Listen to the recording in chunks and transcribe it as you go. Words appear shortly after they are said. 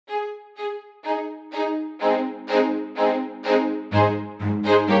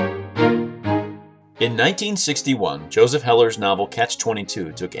In 1961, Joseph Heller's novel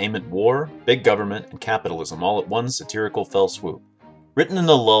Catch-22 took aim at war, big government, and capitalism all at one satirical fell swoop. Written in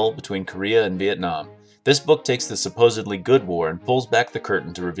the lull between Korea and Vietnam, this book takes the supposedly good war and pulls back the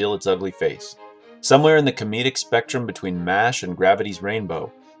curtain to reveal its ugly face. Somewhere in the comedic spectrum between MASH and Gravity's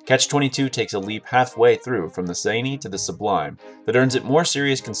Rainbow, Catch-22 takes a leap halfway through from the zany to the sublime that earns it more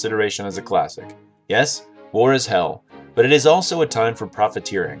serious consideration as a classic. Yes, war is hell, but it is also a time for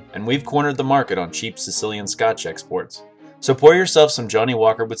profiteering, and we've cornered the market on cheap Sicilian Scotch exports. So pour yourself some Johnny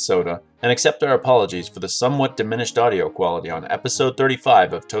Walker with soda, and accept our apologies for the somewhat diminished audio quality on episode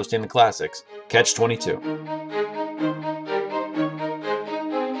 35 of Toasting the Classics, Catch-22.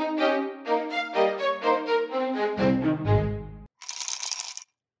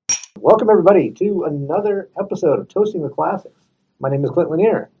 Welcome, everybody, to another episode of Toasting the Classics. My name is Clint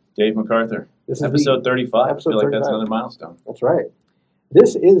Lanier. Dave MacArthur. This is episode 35. I feel like that's another milestone. That's right.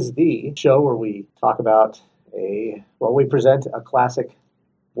 This is the show where we talk about we present a classic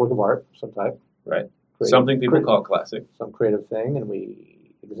work of art, some type. Right. Something people call classic. Some creative thing, and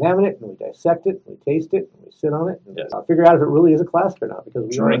we examine it, and we dissect it, and we taste it, and we sit on it, and figure out if it really is a classic or not. Because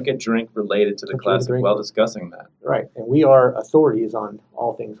we drink a drink related to the classic while discussing that. Right. And we are authorities on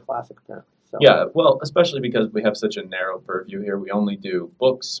all things classic, apparently. So. Yeah, well, especially because we have such a narrow purview here. We only do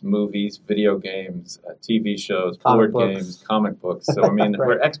books, movies, video games, TV shows, board games, comic books. So, I mean, right.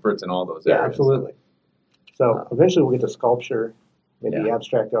 We're experts in all those areas. Yeah, absolutely. So, eventually we'll get to sculpture, maybe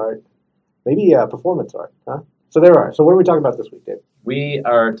abstract art, maybe performance art. Huh? So, there are. So, what are we talking about this week, Dave? We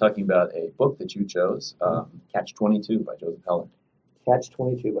are talking about a book that you chose, Catch-22 by Joseph Heller. Catch-22 by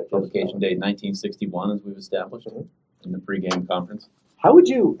Joseph Heller. Publication date 1961, as we've established in the pregame conference. How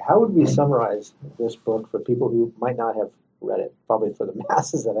would we summarize this book for people who might not have read it? Probably for the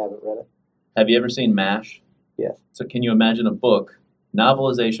masses that haven't read it. Have you ever seen MASH? Yes. So can you imagine a book,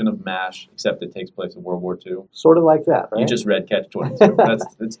 novelization of MASH, except it takes place in World War II? Sort of like that, right? You just read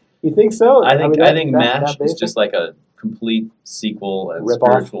Catch-22. You think so? I think MASH is just like a complete sequel and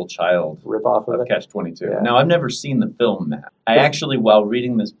spiritual child of Catch-22. Yeah. Now, I've never seen the film MASH. I actually, while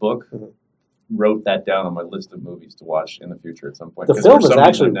reading this book, wrote that down on my list of movies to watch in the future at some point. The film is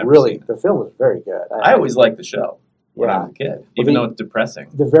actually the film is very good. I always liked the show when I was a kid, even though it's depressing.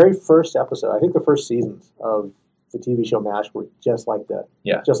 The very first episode, I think the first seasons of the TV show MASH were just like the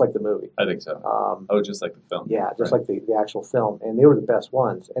movie. I think so. Just like the film. Yeah, just like the actual film, and they were the best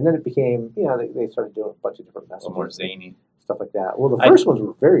ones. And then it became, they started doing a bunch of different messages. A little more zany. Stuff like that. Well, the first ones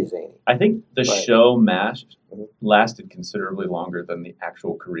were very zany. I think the show MASH lasted considerably longer than the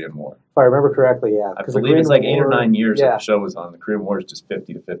actual Korean War. If I remember correctly, yeah. I believe it's like 8 or 9 years that the show was on. The Korean War is just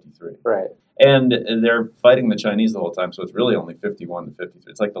 50 to 53. Right. And they're fighting the Chinese the whole time, so it's really only 51 to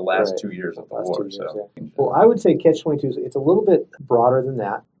 53. It's like the last 2 years of the war. Well, I would say Catch-22, it's a little bit broader than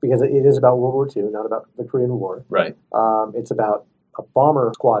that, because it is about World War II, not about the Korean War. Right. It's about a bomber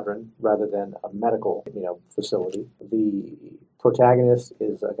squadron rather than a medical, facility. The protagonist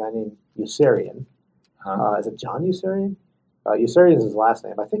is a guy named Yossarian. Is it John Yossarian? Yossarian is his last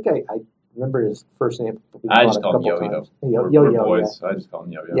name. I think I remember his first name. I just call him Yo-Yo. Yo-Yo, I just call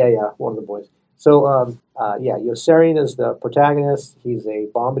him Yo-Yo. Yeah, one of the boys. So, Yossarian is the protagonist. He's a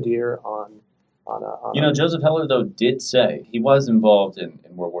bombardier on Joseph Heller, though, did say he was involved in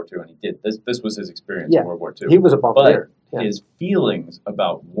World War II, and he did. This was his experience in World War II. He was a bombardier. But his feelings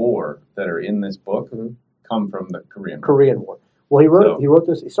about war that are in this book come from the Korean War. Well, he wrote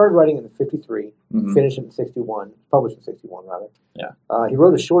this. He started writing it in 53, finished it in 61, published in 61 rather. Yeah. He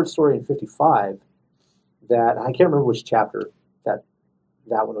wrote a short story in 55 that I can't remember which chapter that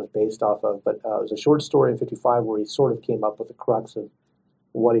one was based off of, but it was a short story in 55 where he sort of came up with the crux of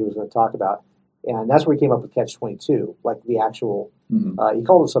what he was going to talk about, and that's where he came up with Catch-22, like the actual. He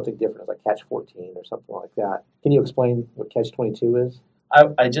called it something different. It was like Catch-14 or something like that. Can you explain what Catch-22 is?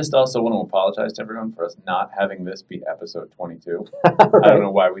 I just also want to apologize to everyone for us not having this be episode 22. Right. I don't know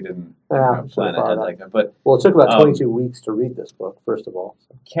why we didn't plan ahead like that. But it took about 22 weeks to read this book, first of all.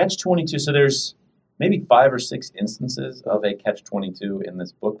 So. Catch-22, so there's maybe 5 or 6 instances of a Catch-22 in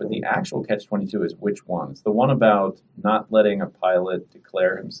this book, but the actual Catch-22 is which one? It's the one about not letting a pilot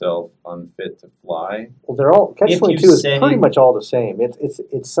declare himself unfit to fly. Well, they're all Catch-22 is pretty much all the same.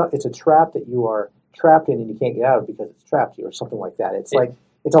 It's a trap that you are trapped in and you can't get out of because it's trapped you or something like that. It's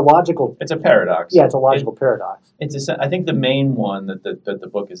a logical. It's a paradox. Yeah, it's a logical paradox. I think the main one that the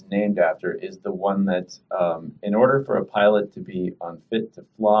book is named after is the one that in order for a pilot to be unfit to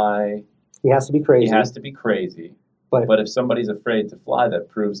fly, he has to be crazy. But if somebody's afraid to fly, that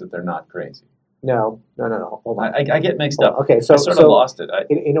proves that they're not crazy. No. Hold on. I get mixed up. Okay, so I sort of lost it.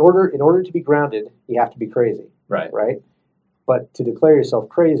 In order to be grounded, you have to be crazy. Right. Right. But to declare yourself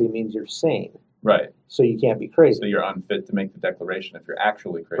crazy means you're sane. Right. So you can't be crazy. So you're unfit to make the declaration if you're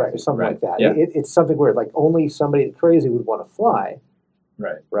actually crazy. Right, or something like that. Yeah. It's something weird. Like only somebody crazy would want to fly.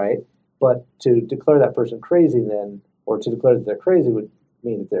 Right. Right? But to declare that person crazy then, or to declare that they're crazy would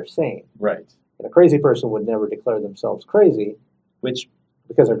mean that they're sane. Right. And a crazy person would never declare themselves crazy.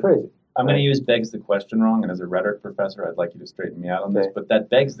 Because they're crazy. I'm going to use begs the question wrong, and as a rhetoric professor, I'd like you to straighten me out on this, but that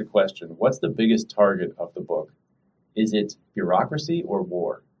begs the question, what's the biggest target of the book? Is it bureaucracy or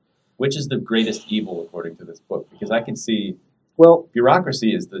war? Which is the greatest evil according to this book? Because I can see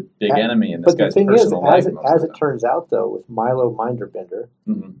bureaucracy is the big enemy in this guy's personal life. As it turns out, though, with Milo Minderbender,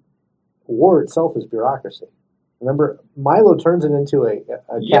 war itself is bureaucracy. Remember, Milo turns it into a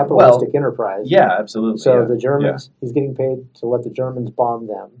capitalistic enterprise. Yeah, absolutely. So the Germans, he's getting paid to let the Germans bomb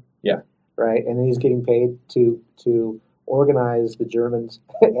them. Yeah. Right? And then he's getting paid to organize the Germans'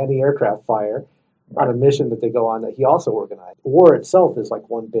 anti-aircraft fire on a mission that they go on that he also organized. War itself is like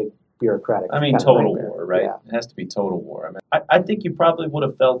one big bureaucratic total war, right? Yeah. It has to be total war. I think you probably would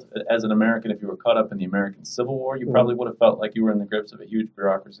have felt, as an American, if you were caught up in the American Civil War, you probably would have felt like you were in the grips of a huge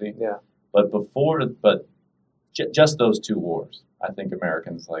bureaucracy. Yeah. But just those two wars, I think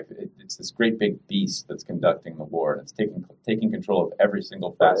Americans, it's this great big beast that's conducting the war, and it's taking control of every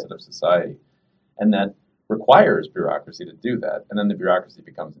single facet of society. And that requires bureaucracy to do that. And then the bureaucracy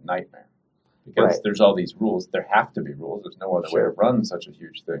becomes a nightmare. Because there's all these rules. There have to be rules. There's no other way to run such a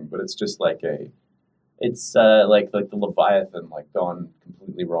huge thing. But it's just like it's like the Leviathan, gone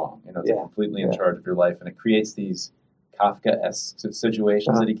completely wrong. It's completely in charge of your life. And it creates these Kafka-esque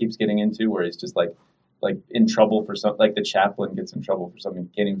situations that he keeps getting into where he's just like in trouble for something, like the chaplain gets in trouble for something,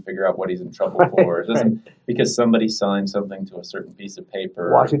 can't even figure out what he's in trouble for. It doesn't because somebody signed something to a certain piece of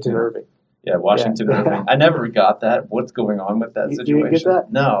paper. Washington Irving. Yeah, Washington Irving. I never got that. What's going on with that situation? You get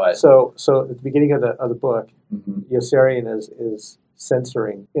that? No. So at the beginning of the book, Yossarian is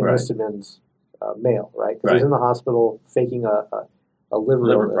censoring enlisted men's mail, right? Because he's in the hospital faking a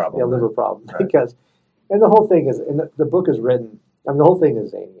liver problem. Liver problem. Because, and the whole thing is, and the book is written. I mean, the whole thing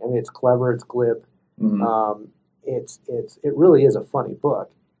is zany. I mean, it's clever. It's glib. It really is a funny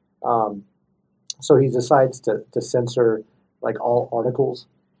book. So he decides to censor all articles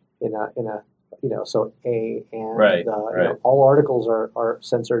in a so A and all articles are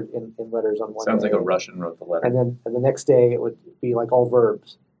censored in letters on one. Sounds like a Russian wrote the letter. And the next day it would be all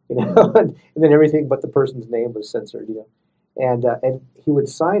verbs, and then everything but the person's name was censored, and he would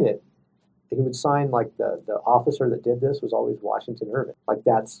sign it. He would sign the officer that did this was always Washington Irving.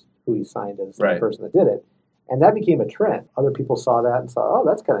 That's who he signed as the person that did it. And that became a trend. Other people saw that and thought, oh,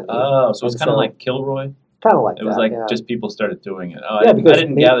 that's kind of neat. Oh, so it's kind of like Kilroy? Kind of like that. It was just people started doing it. Oh, I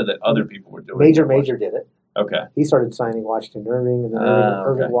didn't gather that other people were doing it. Major did it. Okay. He started signing Washington Irving and then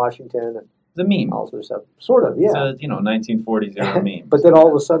Irving Washington. And the meme. All sorts of stuff. Sort of, yeah. It's a 1940s era meme. But then all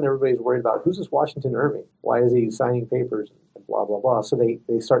of a sudden everybody's worried about who's this Washington Irving? Why is he signing papers? And blah, blah, blah. So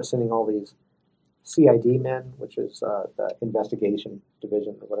they start sending all these CID men, which is the investigation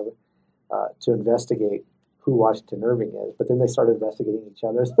division or whatever, to investigate who Washington Irving is. But then they started investigating each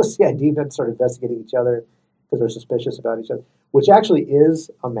other. So the CID men started investigating each other because they're suspicious about each other, which actually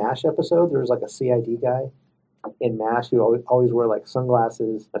is a MASH episode. There was a CID guy in MASH who always wore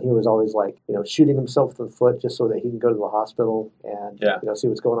sunglasses, and he was always shooting himself in the foot just so that he can go to the hospital and see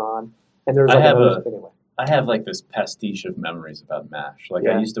what's going on. And there's anyway. I have this pastiche of memories about MASH.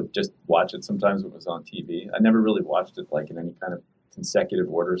 I used to just watch it sometimes when it was on TV. I never really watched it in any kind of consecutive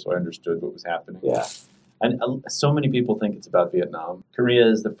order, so I understood what was happening. Yeah. And so many people think it's about Vietnam. Korea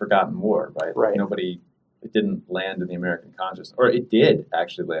is the forgotten war, right? Right. It didn't land in the American consciousness, or it did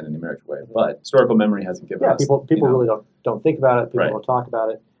actually land in the American way, but historical memory hasn't given us. People really don't think about it. People don't talk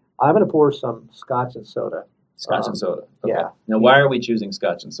about it. I'm going to pour some scotch and soda. Scotch and soda. Okay. Yeah. Now, why are we choosing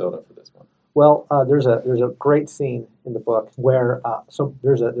scotch and soda for this one? Well, there's a great scene in the book where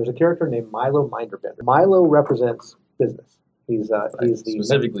there's a character named Milo Minderbender. Milo represents business. He's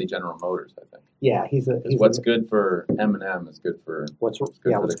specifically General Motors, I think. Yeah, he's what's good for M&M is good for for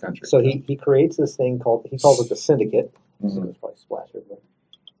the country. So he creates this thing he calls it the Syndicate. So it's probably splash everywhere.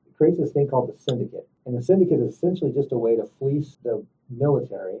 He creates this thing called the Syndicate, and the Syndicate is essentially just a way to fleece the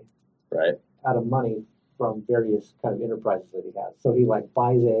military out of money from various kind of enterprises that he has. So he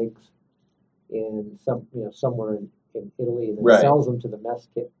buys eggs in somewhere in Italy and then sells them to the mess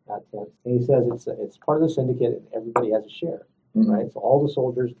kit tents. And he says it's part of the Syndicate and everybody has a share. Right, so all the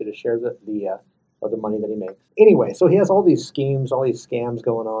soldiers get a share of the money that he makes. Anyway, so he has all these schemes, all these scams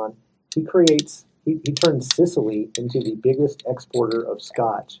going on. He turns Sicily into the biggest exporter of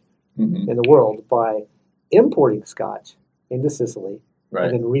scotch in the world by importing scotch into Sicily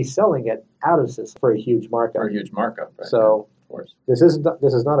and then reselling it out of Sicily for a huge markup. Right. So course. This is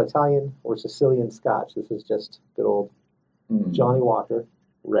not Italian or Sicilian Scotch. This is just good old Johnny Walker,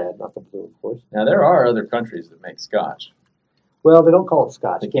 red, not the blue, of course. Now, there are other countries that make Scotch. Well, they don't call it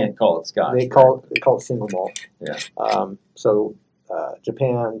Scotch. They can't call it Scotch. They call it single malt. Yeah. So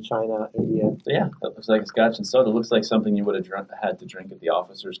Japan, China, India. Yeah, that looks like a Scotch and soda. It looks like something you would have had to drink at the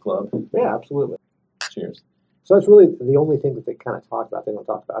officers' club. Yeah, absolutely. Cheers. So that's really the only thing that they kind of talk about. They don't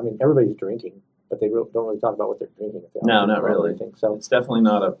talk about. I mean, everybody's drinking, but they don't really talk about what they're drinking. No, not really. So it's definitely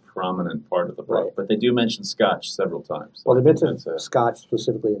not a prominent part of the book, right. But they do mention Scotch several times. So well, they mention Scotch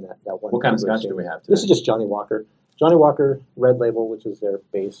specifically in that one. What kind of Scotch do we have today? This is just Johnny Walker. Johnny Walker Red Label, which is their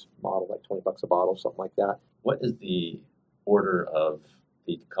base model, like $20 a bottle, something like that. What is the order of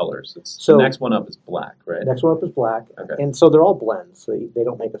the colors? So the next one up is black, right? Next one up is black. Okay. And so they're all blends. So they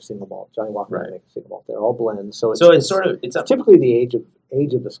don't make a single malt. Johnny Walker doesn't make a single malt. They're all blends. So it's typically the age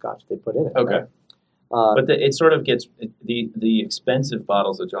of the Scotch they put in it. Okay. Right? But it sort of gets the expensive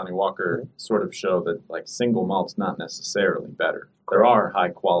bottles of Johnny Walker sort of show that like single malt's not necessarily better. There are high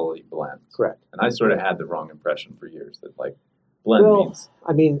quality blends. Correct. And I sort of had the wrong impression for years that like blend means.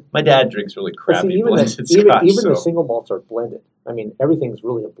 I mean, my dad drinks really crappy blended Scotch. Even the single malts are blended. I mean, everything's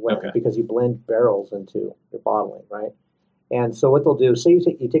really a blend because you blend barrels into your bottling, right? And so what they'll do, say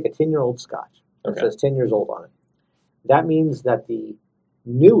you take a 10-year-old Scotch. It says 10 years old on it. That means that the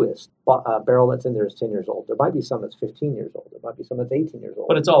newest barrel that's in there is 10 years old. There might be some that's 15 years old. There might be some that's 18 years old.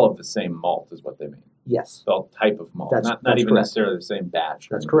 But it's all of the same malt is what they mean. Yes. It's all type of malt. Not even correct. Necessarily the same batch.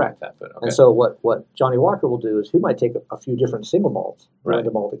 That's correct. Like that, but, And so what Johnny Walker will do is he might take a few different single malts, blend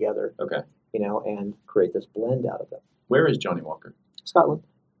them all together, and create this blend out of them. Where is Johnny Walker? Scotland.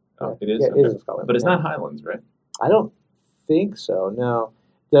 Oh, it is? Yeah, it is in Scotland. But it's not Highlands, right? I don't think so, no.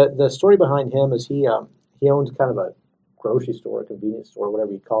 The story behind him is he owned kind of a grocery store, a convenience store,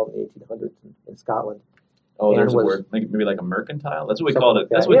 whatever you call it in the 1800s in Scotland. Oh, there's a word, maybe like a mercantile? That's what we called it.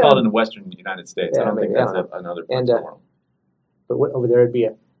 That's what we called it in the Western United States. I don't think that's another part of the world. But over there it'd be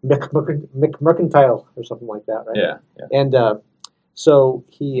a mercantile or something like that, right? Yeah. And so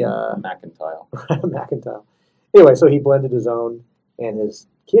he... Mercantile. Mercantile. Anyway, so he blended his own, and his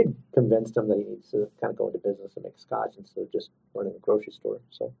kid convinced him that he needs to kind of go into business and make Scotch instead of just running a grocery store.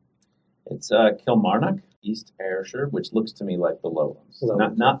 So it's Kilmarnock, East Ayrshire, which looks to me like the Lowlands.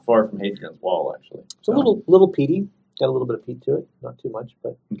 Not far from Hadrian's Wall, actually. It's a little peaty. Got a little bit of peat to it. Not too much,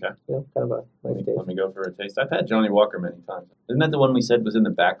 but kind of a nice taste. Let me go for a taste. I've had Johnny Walker many times. Isn't that the one we said was in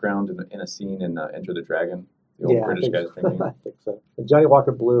the background in a scene in Enter the Dragon? The old British guy's drinking. I think so. And Johnny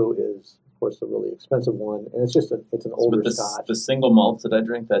Walker Blue is, of course, the really expensive one, and it's an older Scotch. The single malts that I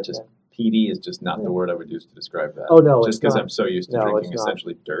drink, that just peaty is just not the word I would use to describe that. Oh no, just because I'm so used to drinking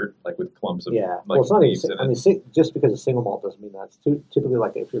essentially dirt, like with clumps of it's not leaves in it. I mean, just because it's single malt doesn't mean that. It's typically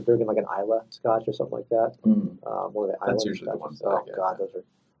like if you're drinking like an Islay Scotch or something like that. One of the That's usually the ones that I get. Oh God, those are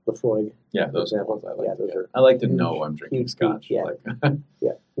Lefroy. Yeah, those are the ones I like. Those are. I like to know I'm drinking Scotch. Yeah,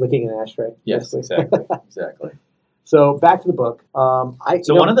 licking an ashtray. Yes, exactly. So back to the book.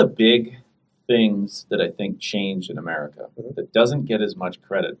 One of the big things that I think changed in America that doesn't get as much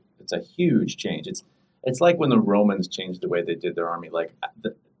credit. It's a huge change. It's like when the Romans changed the way they did their army. Like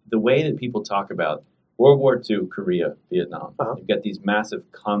the way that people talk about World War II, Korea, Vietnam. You've got these massive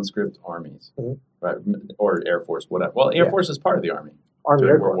conscript armies, right? Or Air Force, whatever. Well, Air Force is part of the Army. Army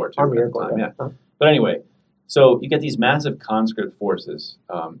Air World War II Army at Air the time, Corps. But anyway, so you get these massive conscript forces.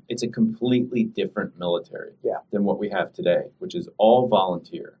 It's a completely different military than what we have today, which is all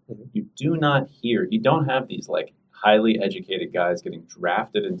volunteer. You don't have these like highly educated guys getting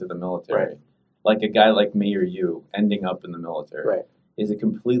drafted into the military. Like a guy like me or you ending up in the military is a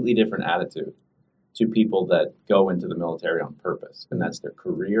completely different attitude to people that go into the military on purpose. And that's their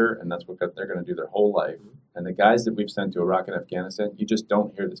career, and that's what they're going to do their whole life. And the guys that we've sent to Iraq and Afghanistan, you just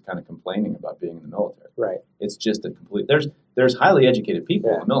don't hear this kind of complaining about being in the military. Right. It's just a complete... There's highly educated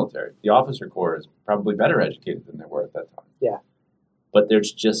people in the military. The officer corps is probably better educated than they were at that time. Yeah. But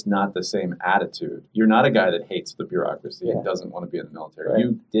there's just not the same attitude. You're not a guy that hates the bureaucracy and doesn't want to be in the military.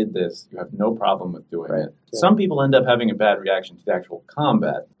 You did this. You have no problem with doing it. Yeah. Some people end up having a bad reaction to the actual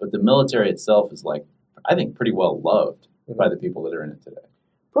combat, but the military itself is I think pretty well loved by the people that are in it today.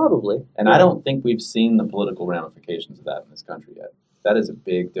 Probably. And I don't think we've seen the political ramifications of that in this country yet. That is a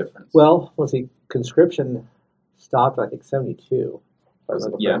big difference. Well, let's see. Conscription stopped, I think, 72.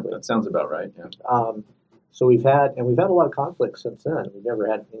 That sounds about right. Yeah. So we've had a lot of conflicts since then. We've never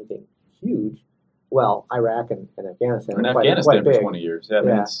had anything huge. Well, Iraq and Afghanistan. And Afghanistan for 20 years.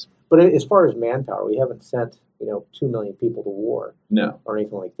 Yeah. But as far as manpower, we haven't sent 2 million people to war. No. Or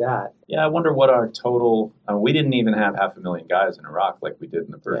anything like that. Yeah, I wonder what our total. We didn't even have 500,000 guys in Iraq like we did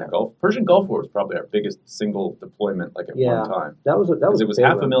in the Persian Gulf. Persian Gulf War was probably our biggest single deployment, like at one time. That was it was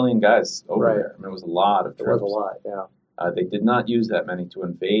 500,000 guys over there. I mean, it was a lot of troops. It was a lot, yeah. They did not use that many to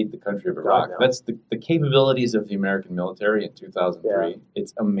invade the country of Iraq. No. That's the capabilities of the American military in 2003. Yeah.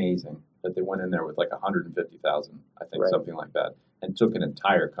 It's amazing that they went in there with like 150,000, I think, something like that, and took an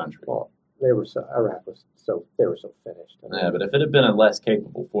entire country. Well, Iraq was so finished. Yeah, but if it had been a less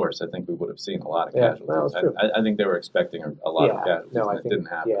capable force, I think we would have seen a lot of casualties. No, that's true. I think they were expecting a lot of casualties, and it didn't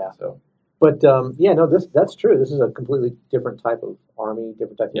happen. Yeah. So. But that's true. This is a completely different type of army,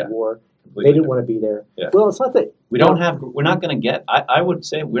 different type of war. They didn't want to be there. Yeah. Well, it's not that we're not going to get. I would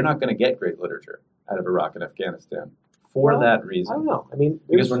say we're not going to get great literature out of Iraq and Afghanistan for that reason. I don't know. I mean,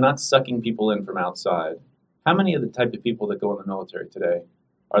 because we're not sucking people in from outside. How many of the type of people that go in the military today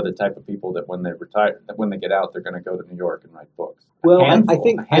are the type of people that when they retire, that when they get out, they're going to go to New York and write books? Well,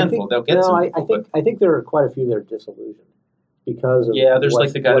 a handful. They'll get some. I think there are quite a few that are disillusioned because of there's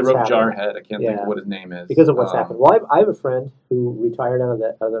like the guy that wrote Jarhead. I can't think of what his name is because of what's happened. Well, I have a friend who retired out of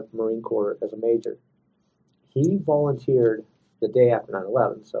the Marine Corps as a major. He volunteered the day after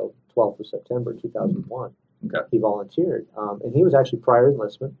 9/11, so 12th of September 2001. Okay. He volunteered, and he was actually prior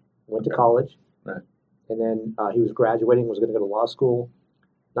enlistment. Went to college, right. And then he was graduating. Was going to go to law school.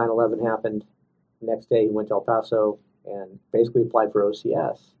 9/11 happened. Next day, he went to El Paso and basically applied for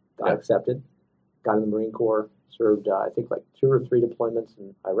OCS. Got accepted. Got in the Marine Corps. Served, I think, like 2 or 3 deployments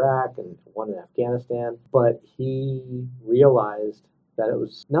in Iraq and 1 in Afghanistan. But he realized that it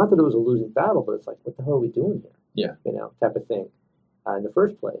was not that it was a losing battle, but it's like, what the hell are we doing here? Yeah. Type of thing in the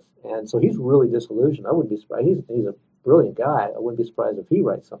first place. And so he's really disillusioned. I wouldn't be surprised. He's a brilliant guy. I wouldn't be surprised if he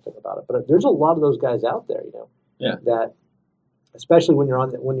writes something about it. But there's a lot of those guys out there, that especially when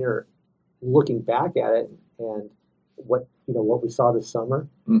you're looking back at it and what we saw this summer,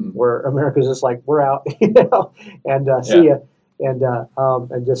 where America's just like, we're out, and see ya,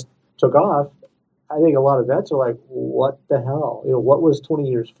 and just took off. I think a lot of vets are like, what the hell? What was 20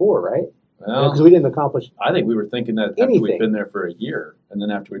 years for, right? Because we didn't accomplish. I think we were thinking that after we'd been there for a year, and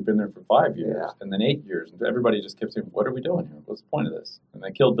then after we'd been there for 5 years, and then 8 years, and everybody just kept saying, "What are we doing here? What's the point of this?" And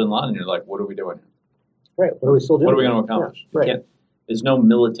they killed Bin Laden, and you're like, "What are we doing here? Right? What are we still doing? What are we going to accomplish?" Yeah, right. There's no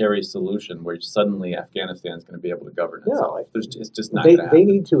military solution where suddenly Afghanistan is going to be able to govern itself. No, it's just not going to happen. They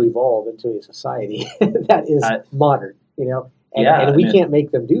need to evolve into a society that is modern, and we can't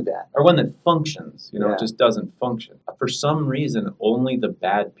make them do that. Or one that functions, it just doesn't function. For some reason, only the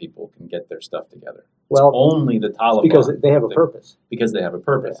bad people can get their stuff together. Well, only the Taliban. Because they have a purpose. Because they have a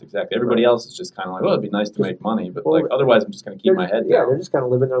purpose, exactly. Everybody else is just kind of like, well, it'd be nice to make money, but otherwise I'm just going to keep my head down. Yeah, they're just kind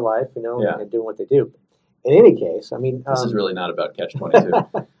of living their life, and doing what they do. In any case, I mean... this is really not about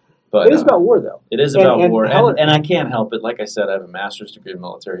Catch-22. But, it is about war, though. It is about war, and I can't help it. Like I said, I have a master's degree in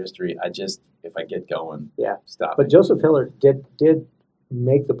military history. If I get going, stop. But Joseph Hiller did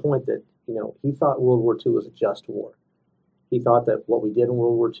make the point that, he thought World War II was a just war. He thought that what we did in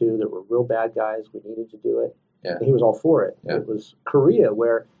World War II, there were real bad guys, we needed to do it, and he was all for it. Yeah. It was Korea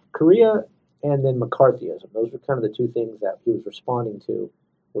and then McCarthyism. Those were kind of the two things that he was responding to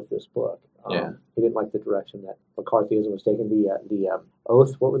with this book. He didn't like the direction that McCarthyism was taking. The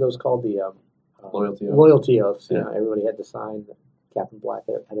oath, what were those called? The loyalty oaths. Loyalty oaths. Yeah. Everybody had to sign. Captain Black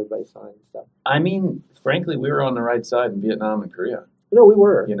had everybody sign and stuff. I mean, frankly, we were on the right side in Vietnam and Korea. No, we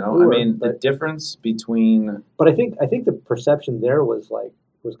were. The difference between. But I think the perception there was kind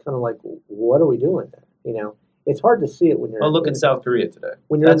of like, what are we doing there? It's hard to see it when you're. Well, look at South Korea today.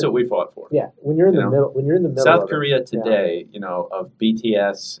 That's what we fought for. Yeah, when you're in the middle. When you're in the middle. South Korea today, of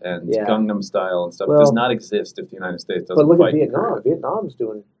BTS and Gangnam Style and stuff does not exist if the United States doesn't fight. But look at Vietnam. Vietnam's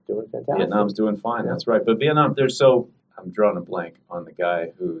doing fantastic. Vietnam's doing fine. That's right. But Vietnam, I'm drawing a blank on the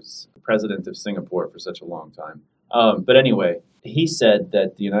guy who's the president of Singapore for such a long time. But anyway, he said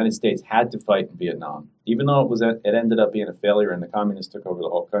that the United States had to fight in Vietnam, even though it ended up being a failure and the communists took over the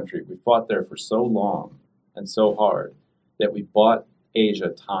whole country. We fought there for so long and so hard that we bought Asia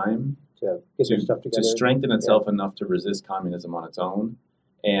time to strengthen itself enough to resist communism on its own.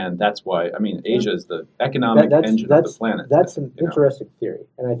 And that's why, Asia is the economic engine of the planet. That's an interesting theory.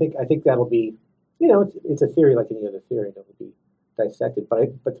 And I think that'll be, it's a theory like any other theory that will be dissected.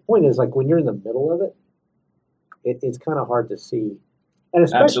 But the point is, like, when you're in the middle of it, it's kind of hard to see. And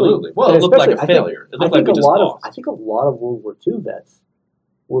especially, absolutely. Well, it looked like a failure. It looked like we just lost. I think a lot of World War II vets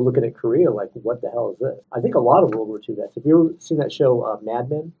were looking at Korea like, what the hell is this? I think a lot of World War II vets. Have you ever seen that show, Mad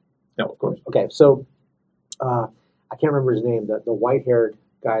Men? No, of course. Okay, so I can't remember his name. The white-haired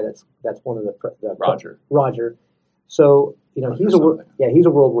guy that's one of the Roger. Roger. So he's a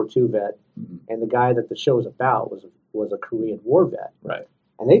World War II vet, And the guy that the show's about was a Korean War vet. Right.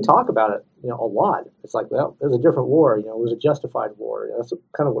 And they talk about it, a lot. It's like, well, it was a different war. It was a justified war. That's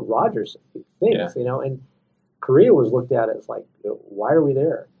kind of what Rogers thinks. And Korea was looked at as like, why are we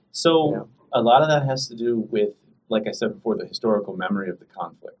there? So a lot of that has to do with, like I said before, the historical memory of the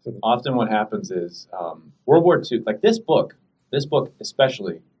conflict. Often what happens is World War II, like this book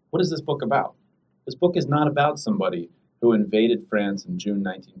especially, what is this book about? This book is not about somebody who invaded France in June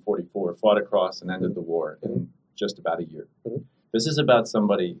 1944, fought across and ended the war in just about a year. This is about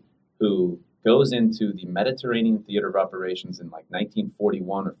somebody who goes into the Mediterranean theater of operations in like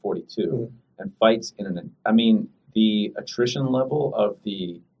 1941 or 42 and fights the attrition level of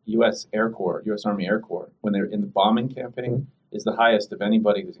the U.S. Army Air Corps, when they're in the bombing campaign, is the highest of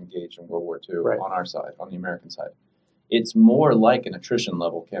anybody who's engaged in World War II on our side, on the American side. It's more like an attrition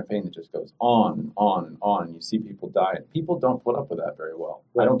level campaign that just goes on and on and on, and you see people die. People don't put up with that very well.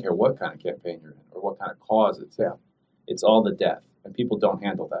 I don't care what kind of campaign you're in or what kind of cause it's in. It's all the death, and people don't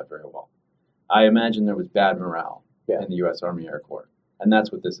handle that very well. I imagine there was bad morale in the U.S. Army Air Corps, and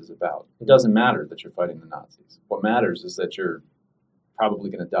that's what this is about. It doesn't matter that you're fighting the Nazis. What matters is that you're probably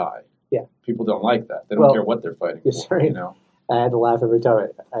going to die. Yeah. People don't like that. They don't care what they're fighting for, I had to laugh every time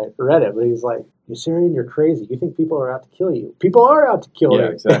I read it, but he's like, "You're Syrian, you're crazy. You think people are out to kill you. People are out to kill you."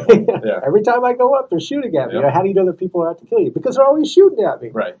 Exactly. Yeah. Every time I go up, they're shooting at me. How do you know that people are out to kill you? Because they're always shooting at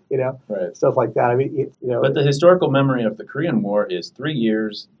me. Right. Right. Stuff like that. But the historical memory of the Korean War is 3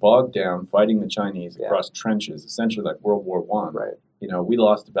 years bogged down fighting the Chinese across trenches, essentially like World War I. Right. We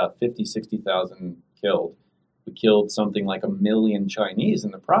lost about 60,000 killed. We killed something like 1 million Chinese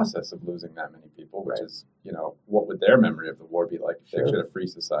in the process of losing that many people, which is, what would their memory of the war be like if they had a free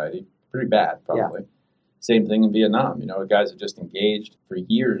society? Pretty bad, probably. Yeah. Same thing in Vietnam. Guys are just engaged for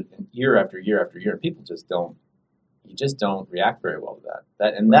years, year after year after year. People just don't react very well to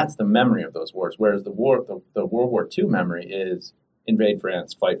that. And that's the memory of those wars. Whereas the World War II memory is invade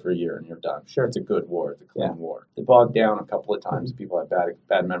France, fight for a year, and you're done. Sure. It's a good war. It's a clean war. They bogged down a couple of times. People have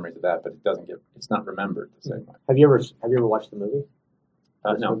bad memories of that, but it's not remembered the same way. Have you ever watched the movie?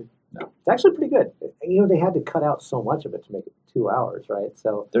 No. It's actually pretty good. They had to cut out so much of it to make it 2 hours, right?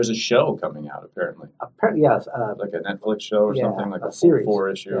 So there's a show coming out apparently. Yes. Like a Netflix show or something, like a series.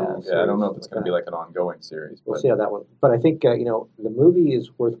 4-issue. I don't know if it's going to be like an ongoing series. We'll see how that one. But I think the movie is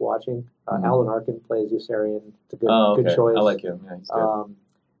worth watching. Alan Arkin plays Yossarian. It's a good choice. I like him. Yeah, he's good.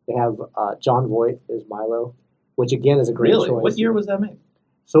 They have John Voight as Milo, which again is a great choice. What year was that made?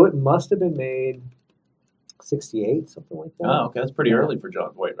 So it must have been made 68, something like that. Oh, okay. That's pretty early for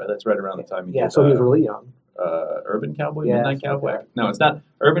John Voight, right? That's right around the time he did, so he was really young. Urban Cowboy? Midnight Cowboy? Like no, it's not.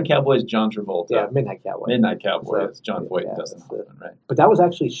 Urban Cowboy is John Travolta. Yeah, Midnight Cowboy. Midnight Cowboy is John Voight and Dustin Hoffman, right? But that was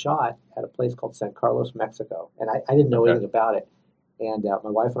actually shot at a place called San Carlos, Mexico. And I didn't know anything about it. And my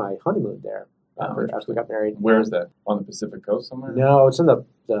wife and I honeymooned there after we got married. Where is that? On the Pacific Coast somewhere? No, it's in the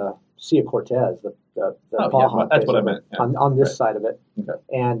Sea of Cortez, the Baja, that's what I meant. Yeah. On this side of it. Okay.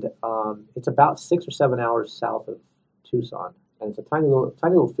 And it's about 6 or 7 hours south of Tucson. And it's a tiny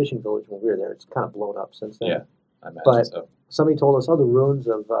little fishing village when we were there. It's kind of blown up since then. Yeah, I imagine so. Somebody told us, the ruins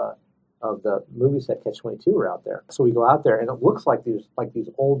of the movie set Catch-22 are out there. So we go out there, and it looks like these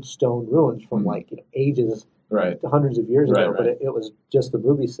old stone ruins from ages, hundreds of years ago. But it was just the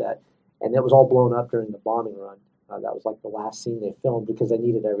movie set, and it was all blown up during the bombing run. That was like the last scene they filmed because they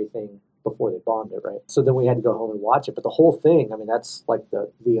needed everything before they bombed it, right? So then we had to go home and watch it. But the whole thing, that's like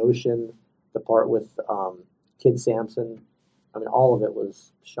the ocean, the part with Kid Sampson. All of it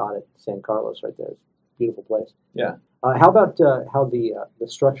was shot at San Carlos right there. It's a beautiful place. Yeah. How about how the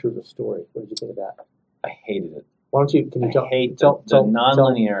structure of the story? What did you think of that? I hated it. Why don't you? Can you tell? I hate the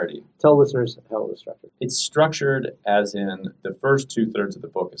nonlinearity. Tell listeners how it was structured. It's structured as in the first 2/3 of the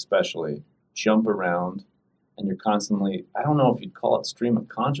book, especially jump around, and you're constantly. I don't know if you'd call it stream of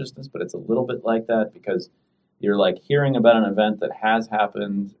consciousness, but it's a little bit like that because you're like hearing about an event that has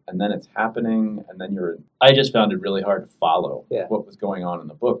happened, and then it's happening, and then I just found it really hard to follow what was going on in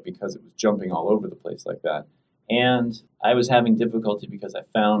the book because it was jumping all over the place like that. And I was having difficulty because I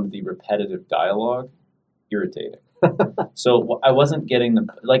found the repetitive dialogue irritating. So I wasn't getting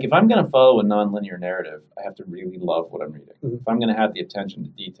if I'm going to follow a nonlinear narrative, I have to really love what I'm reading. Mm-hmm. If I'm going to have the attention to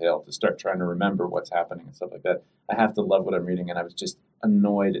detail to start trying to remember what's happening and stuff like that, I have to love what I'm reading. And I was just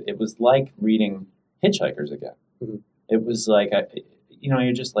annoyed. It was like reading Hitchhikers again. Mm-hmm. It was like,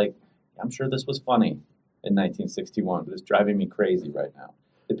 you're just like, I'm sure this was funny in 1961, but it's driving me crazy right now.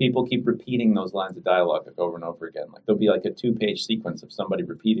 The people keep repeating those lines of dialogue over and over again. Like there'll be like a 2-page sequence of somebody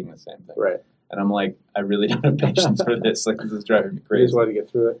repeating the same thing. Right. And I'm like, I really don't have patience for this. Like this is driving me crazy. You just want to get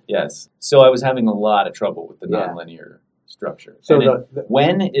through it. Yes. So I was having a lot of trouble with the nonlinear structure. So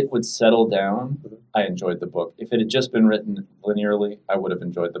when it would settle down, I enjoyed the book. If it had just been written linearly, I would have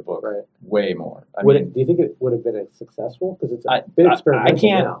enjoyed the book way more. Do you think it would have been successful? Because it's a bit experimental. I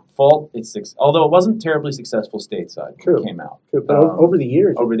can't fault its although it wasn't terribly successful stateside when it came out. True, but over the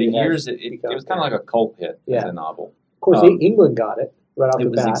years, it was kind of like a cult hit as a novel. Of course, England got it right off the bat. It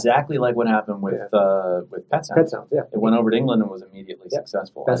was exactly like what happened with Pet Sounds. Pet Sounds, yeah. It went over to England and was immediately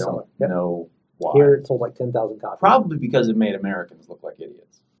successful. I don't know why. Here it sold like 10,000 copies. Probably because it made Americans look like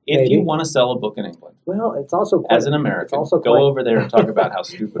idiots. If you want to sell a book in England, well, it's also as an American, go over there and talk about how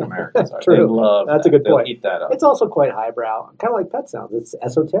stupid Americans are. True. They love That's a good point. They'll eat that up. It's also quite highbrow, kind of like Pet Sounds. It's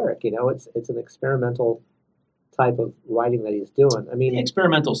esoteric, It's an experimental type of writing that he's doing. I mean, the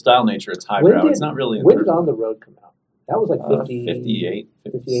experimental style nature. It's highbrow. It's not really. When did On the Road come out? That was like 58,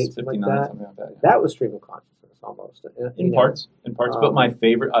 59, something like that. Yeah. That was stream of consciousness almost. In parts. But my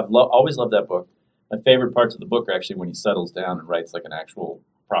favorite, I've always loved that book. My favorite parts of the book are actually when he settles down and writes like an actual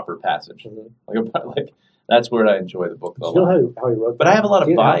proper passage. Like that's where I enjoy the book. Do you know how he wrote that? But I have a lot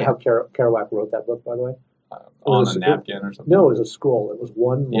of buy-in. How Kerouac wrote that book, by the way? On a napkin or something? No, it was a scroll. It was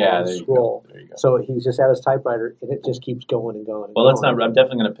one long scroll. There you go. So he's just at his typewriter, and it just keeps going and going. Well, that's not. I'm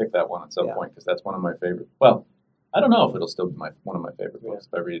definitely going to pick that one at some point because that's one of my favorite. Well, I don't know if it'll still be one of my favorite books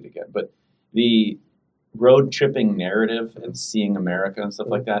if I read it again. But the road tripping narrative and seeing America and stuff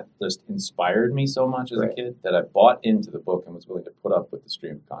like that just inspired me so much as a kid that I bought into the book and was willing to put up with the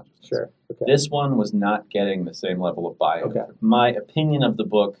stream of consciousness. Sure. Okay. This one was not getting the same level of buy-in. Okay. My opinion of the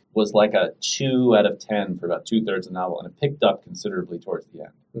book was like a 2 out of 10 for about 2/3 of the novel, and it picked up considerably towards the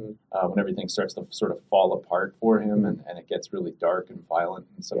end. When everything starts to sort of fall apart for him and it gets really dark and violent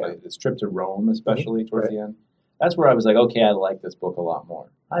and stuff like this trip to Rome especially towards the end. That's where I was like, okay, I like this book a lot more.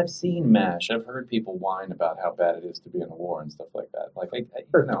 I've seen MASH. I've heard people whine about how bad it is to be in a war and stuff like that. Like, I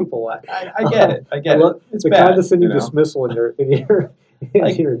get it. I get it. It's the bad, condescending dismissal in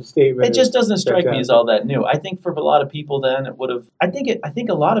your statement. It just doesn't strike me as all that new. I think for a lot of people, then it would have. I think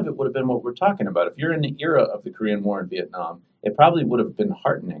a lot of it would have been what we're talking about. If you're in the era of the Korean War and Vietnam, it probably would have been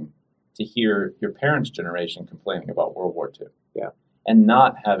heartening to hear your parents' generation complaining about World War II. Yeah. And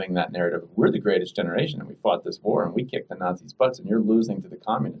not having that narrative, we're the greatest generation and we fought this war and we kicked the Nazis' butts and you're losing to the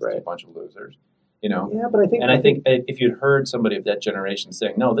communists, you bunch of losers, Yeah, but I think if you'd heard somebody of that generation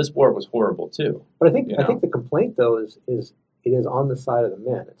saying, no, this war was horrible too. But I think the complaint though is it is on the side of the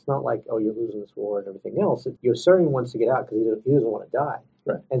men. It's not like, oh, you're losing this war and everything else. Yossarian wants to get out because he doesn't want to die.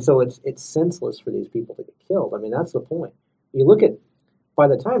 Right. And so it's senseless for these people to get killed. I mean, that's the point. You look at, by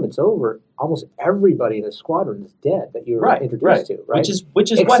the time it's over, almost everybody in the squadron is dead that you were introduced to, right?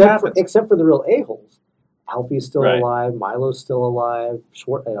 Which is what happens. Except for the real a-holes. Alfie's still alive. Milo's still alive.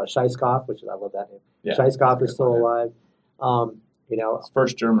 Sheiskov, which I love that name. Yeah, Sheiskov is still alive. It's the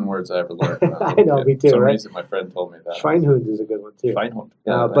first German words I ever learned. I know, me too. For some reason, my friend told me that. Schweinhund is a good one too. Schweinhund.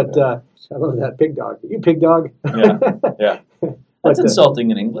 But I love that pig dog. You pig dog. Yeah. That's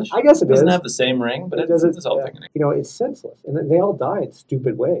insulting in English. I guess it doesn't have the same ring, but it's insulting in English. It's senseless. And they all die in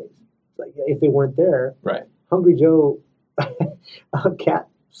stupid ways. Like, if they weren't there, right. Hungry Joe, a cat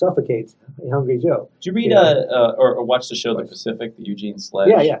suffocates Hungry Joe. Did you read or watch the show The Pacific, the Eugene Sledge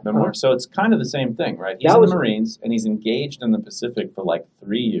memoir? So it's kind of the same thing, right? He's in the Marines, and he's engaged in the Pacific for like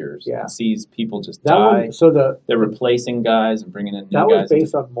 3 years. Yeah. And sees people just die. They're replacing guys and bringing in new guys. That was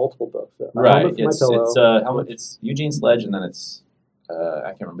based on multiple books. Right. It's Eugene Sledge, and then it's I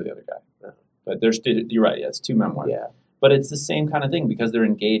can't remember the other guy. No. But you're right. Yeah, it's 2 memoirs. Yeah. But it's the same kind of thing because they're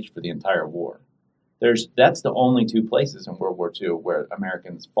engaged for the entire war. That's the only 2 places in World War II where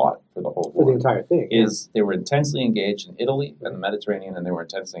Americans fought for the whole war. For the entire thing. They were intensely engaged in Italy and the Mediterranean, and they were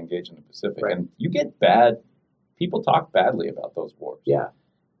intensely engaged in the Pacific. Right. And you get people talk badly about those wars. Yeah.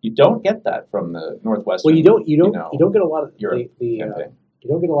 You don't get that from the Northwestern. Well, you don't get a lot of Europe you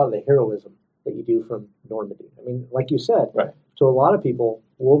don't get a lot of the heroism that you do from Normandy. I mean, like you said, right. To a lot of people,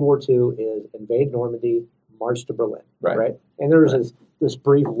 World War II is invade Normandy, march to Berlin, right? And there's this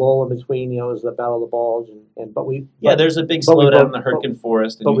brief lull in between, is the Battle of the Bulge, there's a big slowdown in the Hurtgen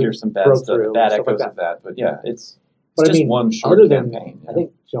Forest, and you hear some bad echoes of that. But it's just one short campaign. I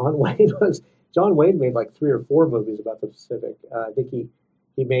think John Wayne made like 3 or 4 movies about the Pacific. I think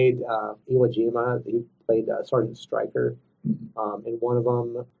he made Iwo Jima. He played Sergeant Stryker in one of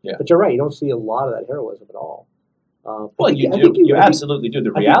them. Yeah. But you're right; you don't see a lot of that heroism at all. You do. You absolutely do.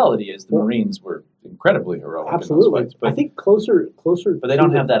 The reality is the Marines were incredibly heroic. Absolutely. In those fights, I think closer. But they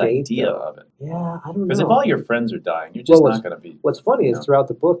don't have that idea of it. Yeah, I don't know. Because if all your friends are dying, you're just not going to be. What's funny is throughout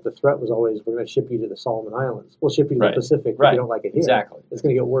the book, the threat was always, we're going to ship you to the Solomon Islands. We'll ship you to the Pacific if you don't like it here. Exactly. It's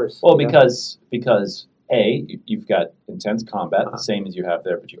going to get worse. Well, because you've got intense combat, the same as you have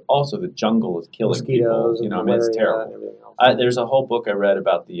there, but you also, the jungle is killing mosquitoes people. I mean, it's terrible. There's a whole book I read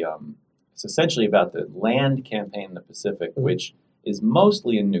about it's essentially about the land campaign in the Pacific, which is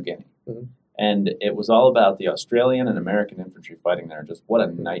mostly in New Guinea. And it was all about the Australian and American infantry fighting there. Just what a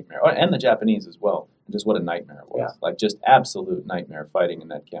nightmare. And the Japanese as well. Just what a nightmare it was. Like, just absolute nightmare fighting in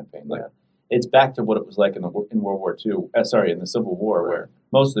that campaign. Like, it's back to what it was like in World War II. In the Civil War, where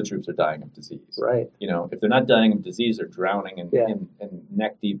most of the troops are dying of disease. Right. If they're not dying of disease, they're drowning in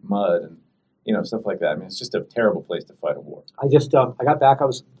neck-deep mud and stuff like that. I mean, it's just a terrible place to fight a war. I just I got back.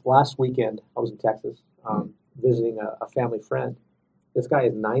 Last weekend. I was in Texas visiting a family friend. This guy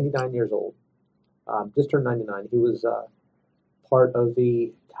is 99 years old. Just turned 99. He was part of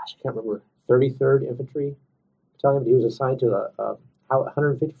the, I can't remember, 33rd Infantry Battalion. But he was assigned to a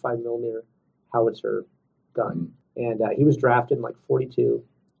 155 millimeter howitzer gun. And he was drafted in like 42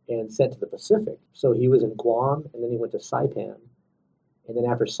 and sent to the Pacific. So he was in Guam, and then he went to Saipan. And then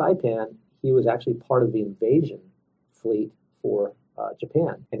after Saipan, he was actually part of the invasion fleet for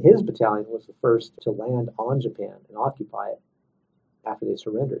Japan. And his battalion was the first to land on Japan and occupy it after they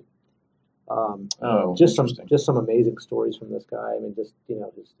surrendered. Just some amazing stories from this guy. I mean, just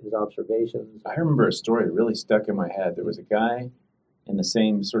his observations. I remember a story that really stuck in my head. There was a guy in the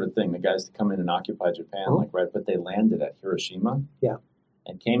same sort of thing. The guys that come in and occupy Japan, but they landed at Hiroshima. Yeah.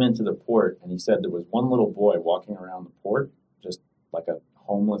 And came into the port, and he said there was one little boy walking around the port, just like a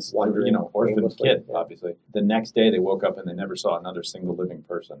homeless, orphan kid, obviously. The next day, they woke up and they never saw another single living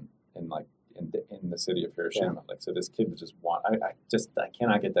person in the city of Hiroshima. Yeah. So this kid was just I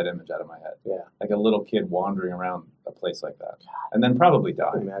cannot get that image out of my head. Yeah. Like a little kid wandering around a place like that, and then probably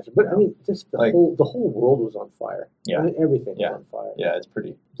dying. Imagine. But I mean, just the whole world was on fire. Yeah. I mean, everything was on fire. Yeah, it's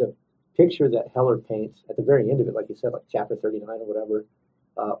pretty. The picture that Heller paints at the very end of it, like you said, like chapter 39 or whatever.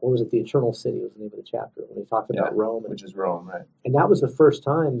 What was it? The Eternal City was the name of the chapter when he talked about Rome. Which is Rome, right? And that was the first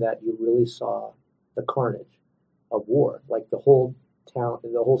time that you really saw the carnage of war. Like the whole town,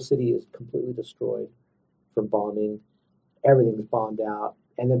 the whole city is completely destroyed from bombing. Everything's bombed out.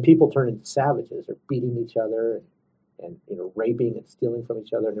 And then people turn into savages. They're beating each other and raping and stealing from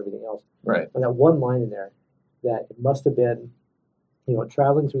each other and everything else. Right. And that one line in there that it must have been,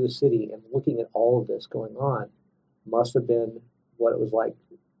 traveling through the city and looking at all of this going on must have been what it was like,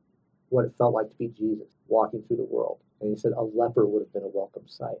 what it felt like to be Jesus walking through the world. And he said a leper would have been a welcome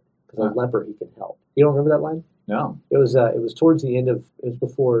sight because a leper he can help. You don't remember that line? No. It was towards the end it was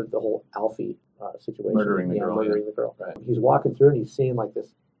before the whole Alfie situation. Murdering the girl. Right. He's walking through and he's seeing like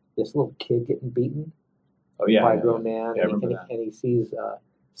this little kid getting beaten. By a grown man. Yeah, and he sees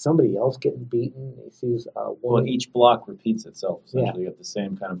somebody else getting beaten. He sees a woman. Well, each block repeats itself. Essentially, you have the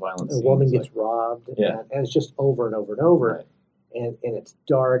same kind of violence. A woman gets robbed. Yeah. And it's just over and over and over. Right. And it's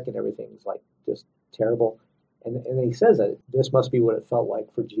dark and everything's like just terrible. And he says that this must be what it felt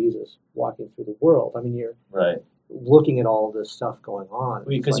like for Jesus walking through the world. I mean, you're looking at all this stuff going on.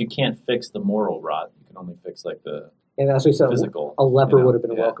 Because you can't fix the moral rot. You can only fix like the and as we said, physical. A leper would have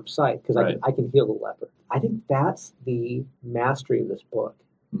been a welcome sight because I can heal the leper. I think that's the mastery of this book.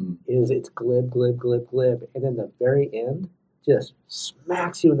 Is it's glib, glib, glib, glib, and then the very end just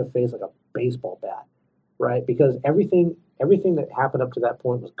smacks you in the face like a baseball bat, right? Because everything that happened up to that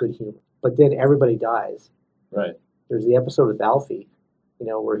point was good humor, but then everybody dies. Right. There's the episode with Alfie,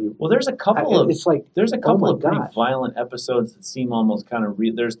 where he. Well, there's a couple of pretty violent episodes that seem almost kind of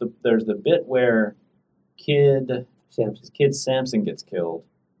real. There's the bit where Kid Samson gets killed.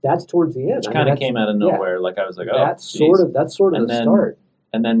 That's towards the end. Which kind of came out of nowhere. Like I was like, that's sort of the start.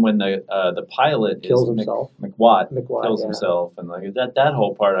 And then when the pilot kills himself, McWatt kills himself, and like that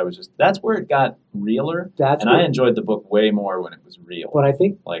whole part, I was that's where it got realer. I enjoyed the book way more when it was real. But I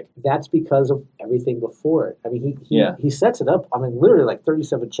think that's because of everything before it. I mean, he sets it up. I mean, literally like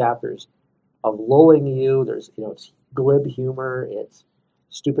 37 chapters of lulling you. There's it's glib humor, it's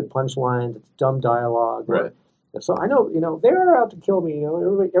stupid punchlines, it's dumb dialogue. Right. So I know they're out to kill me.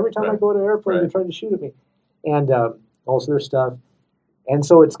 Every time I go to an airplane, they're trying to shoot at me, and also their stuff. And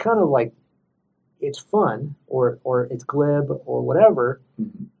so it's kind of like it's fun or it's glib or whatever,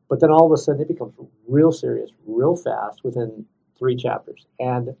 but then all of a sudden it becomes real serious, real fast within 3 chapters.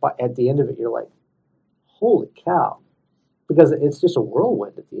 And at the end of it, you're like, holy cow, because it's just a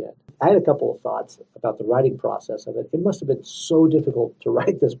whirlwind at the end. I had a couple of thoughts about the writing process of it. It must have been so difficult to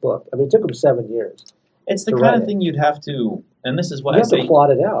write this book. I mean, it took them 7 years. It's the kind of thing you'd have to, and this is what I say. You have to plot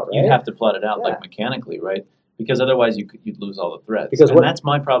it out, right? You'd have to plot it out like mechanically, right? Because otherwise you'd lose all the threads. And that's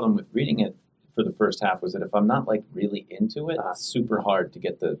my problem with reading it for the first half was that if I'm not like really into it, it's super hard to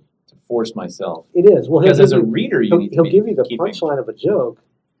get to force myself. It is. Well, because as a reader, he'll give you the punchline of a joke,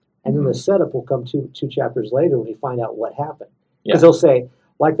 And then the setup will come two chapters later when we find out what happened. Because they'll say,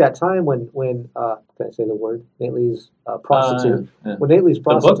 like that time when can I say the word? Nate Lee's prostitute. When Nate Lee's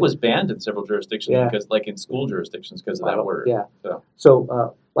prostitute. The book was banned in several jurisdictions because, like in school jurisdictions, because of that word. Yeah.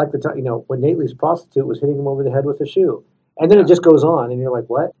 So like the time, when Nate Lee's prostitute was hitting him over the head with a shoe. And then it just goes on, and you're like,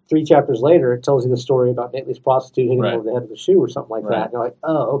 what? 3 chapters later, it tells you the story about Nate Lee's prostitute hitting him over the head with a shoe or something like that. And you're like,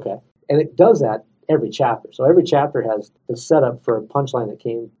 oh, okay. And it does that every chapter. So every chapter has the setup for a punchline that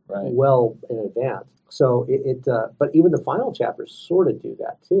came well in advance. So but even the final chapters sort of do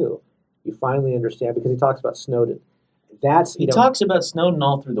that too. You finally understand because he talks about Snowden. He talks about Snowden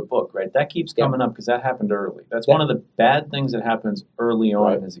all through the book, right? That keeps coming up because that happened early. That's one of the bad things that happens early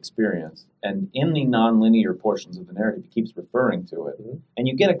on in his experience. And in the non-linear portions of the narrative, he keeps referring to it. Mm-hmm. And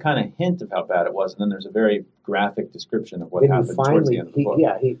you get a kind of hint of how bad it was, and then there's a very graphic description of what happened towards the end of the book.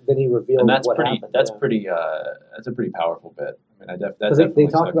 Then he reveals what happened. That's that's a pretty powerful bit. I mean, they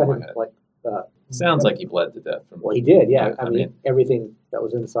talk about him like... sounds like he bled to death. Well, he did, yeah. I mean, everything that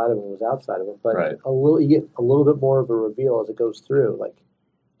was inside of him was outside of him. But you get a little bit more of a reveal as it goes through, like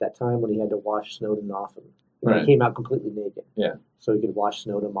that time when he had to wash Snowden off him. He came out completely naked. Yeah. So he could wash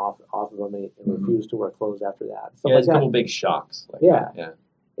Snowden off of him and refused to wear clothes after that. There's a couple big shocks. Yeah.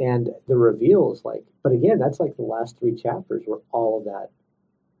 And the reveal is but again, that's like the last 3 chapters where all of that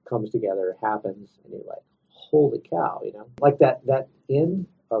comes together, happens, and you're like, holy cow, Like that end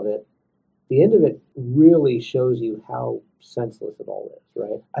of it. The end of it really shows you how senseless it all is,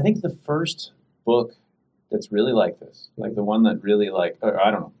 right? I think the first book that's really like this, like the one that really or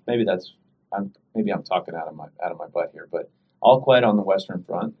I don't know, maybe I'm talking out of my butt here, but All Quiet on the Western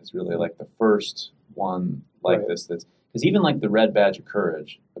Front is really like the first one like this. That's because even like the Red Badge of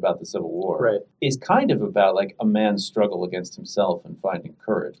Courage about the Civil War is kind of about like a man's struggle against himself and finding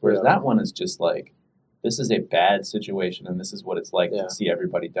courage, whereas that one is just like this is a bad situation and this is what it's like to see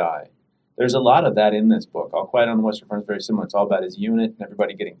everybody die. There's a lot of that in this book. All Quiet on the Western Front is very similar. It's all about his unit and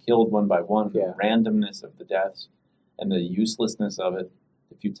everybody getting killed one by one, the randomness of the deaths and the uselessness of it,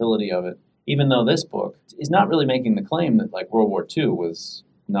 the futility of it. Even though this book is not really making the claim that like World War II was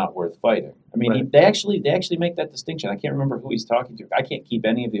not worth fighting. I mean, they actually make that distinction. I can't remember who he's talking to. I can't keep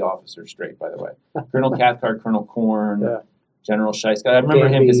any of the officers straight, by the way. Colonel Cathcart, Colonel Korn, General Scheist. I remember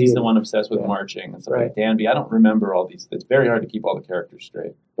him because he's the one obsessed with marching and stuff like Danby. I don't remember all these. It's very hard to keep all the characters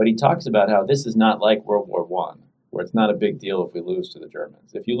straight. But he talks about how this is not like World War I, where it's not a big deal if we lose to the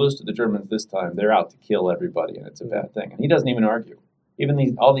Germans. If you lose to the Germans this time, they're out to kill everybody, and it's a bad thing. And he doesn't even argue.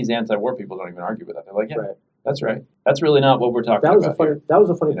 Even all these anti-war people don't even argue with that. They're like, that's right. That's really not what we're talking about. That was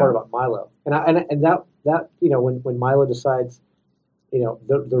a funny part about Milo, and that when Milo decides,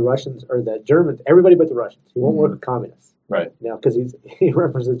 the Russians or the Germans, everybody but the Russians, he won't work with communists, right? Because he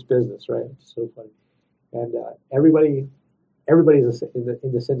represents business, right? It's so funny, and everybody's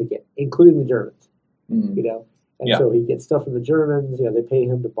in the syndicate, including the Germans, And so he gets stuff from the Germans. They pay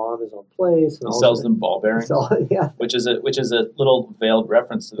him to bomb his own place. And he sells them ball bearings, which is a little veiled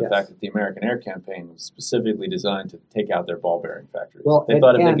reference to the fact that the American air campaign was specifically designed to take out their ball bearing factories. Well, they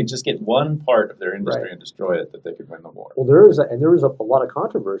thought if they could just get one part of their industry and destroy it, that they could win the war. Well, there was a lot of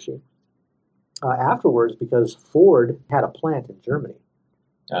controversy afterwards because Ford had a plant in Germany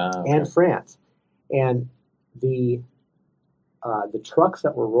and France, and the trucks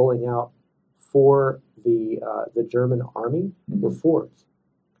that were rolling out for the German army were Fords.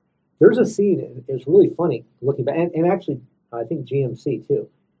 There's a scene, it's really funny looking back, and actually I think GMC too,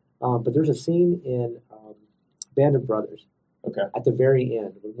 but there's a scene in Band of Brothers at the very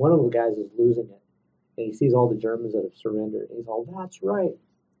end when one of the guys is losing it, and he sees all the Germans that have surrendered, and he's all, that's right.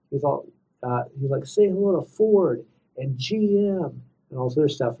 He's like, say hello to Ford and GM and all this other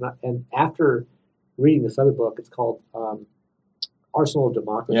stuff. And after reading this other book, it's called Arsenal of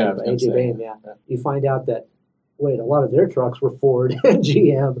Democracy by A.J. Bain. You find out that, a lot of their trucks were Ford and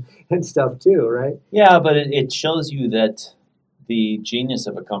GM and stuff too, right? Yeah, but it shows you that the genius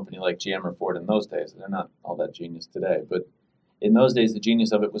of a company like GM or Ford in those days, they're not all that genius today, but in those days, the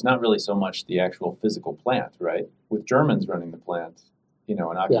genius of it was not really so much the actual physical plant, right? With Germans running the plant, in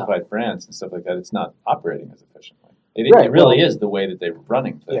occupied France and stuff like that, it's not operating as efficiently. It really is the way that they were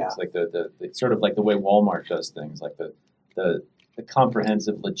running things, like the sort of like the way Walmart does things, like the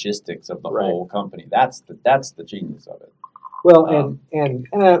comprehensive logistics of the whole company. That's the genius of it. Well, and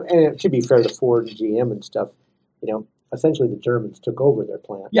it should be fair to Ford and GM and stuff. Essentially the Germans took over their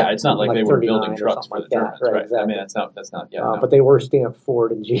plant. Yeah, it's not like they were building trucks for the Germans, right? Exactly. I mean, that's not. Yeah, but they were stamped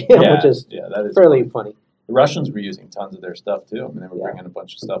Ford and GM, which is that is fairly funny. The Russians were using tons of their stuff too. I mean, they were bringing a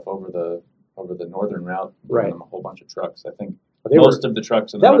bunch of stuff over the northern route, bringing them a whole bunch of trucks. I think most of the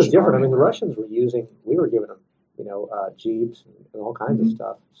trucks in the Russian was different. Army, the Russians were using. We were giving them Jeeps and all kinds of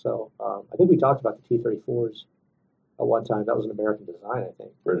stuff. So I think we talked about the T-34s at one time. That was an American design, I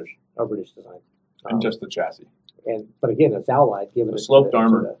think. British design. And just the chassis. But again, it's Allied. The sloped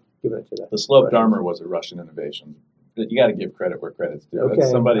armor. The sloped armor was a Russian innovation. You got to give credit where credit's due. Okay.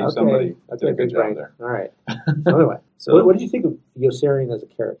 Somebody did a good job there. All right. So anyway, what did you think of Yossarian as a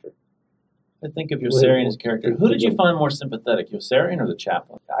character? I think of Yossarian as a character. Who did you find more sympathetic, Yossarian or the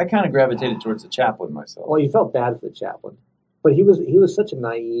chaplain? I kind of gravitated towards the chaplain myself. Well, you felt bad for the chaplain, but he was such a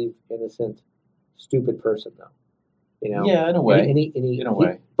naive, innocent, stupid person, though. Yeah, in a way. In a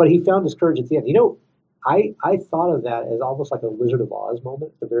way. But he found his courage at the end. I thought of that as almost like a Wizard of Oz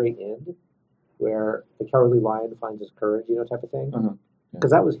moment at the very end, where the Cowardly Lion finds his courage, type of thing.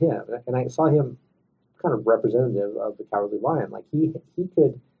 Because that was him, and I saw him kind of representative of the Cowardly Lion. Like he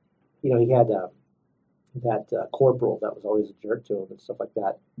could, he had that corporal that was always a jerk to him and stuff like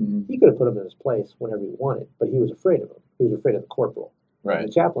that. He could have put him in his place whenever he wanted, but he was afraid of him. He was afraid of the corporal. Right. And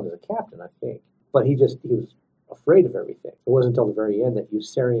the chaplain is a captain, I think, but he was afraid of everything. It wasn't until the very end that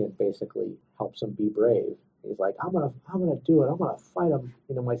Yossarian basically helps him be brave. He's like, I'm gonna do it. I'm gonna fight him,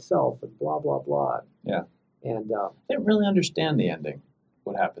 myself, and blah blah blah. Yeah. And I didn't really understand the ending.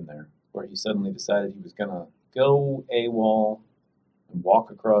 What happened there? Where he suddenly decided he was gonna go AWOL and walk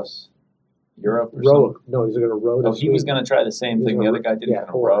across Europe or something. No, he was gonna row. He was gonna try the same thing the other guy did. Yeah,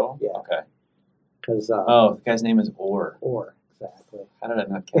 row. Yeah. Okay. Because the guy's name is Orr. Orr. Exactly. How did I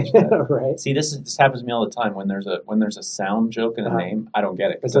not catch that? Right. See, this happens to me all the time. When there's a sound joke in a name, I don't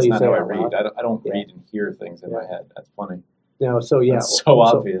get it because that's not how I read. I don't read and hear things in my head. That's funny. No, so yeah, that's so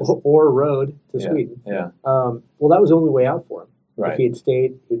obvious. Orr rode to Sweden. Yeah. Well, that was the only way out for him. Right. If he had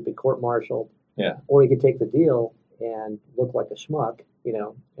stayed, he'd be court-martialed. Yeah. Or he could take the deal and look like a schmuck,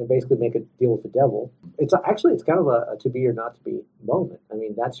 and basically make a deal with the devil. It's kind of a to be or not to be moment. I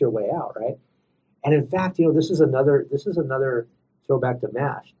mean, that's your way out, right? And in fact, this is another throwback to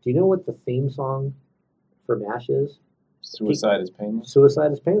MASH. Do you know what the theme song for MASH is? Suicide is painless.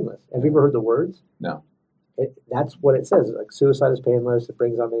 Suicide is painless. Have you ever heard the words? No. That's what it says. Like, suicide is painless. It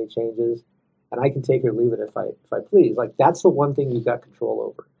brings on many changes, and I can take or leave it if I please. Like, that's the one thing you've got control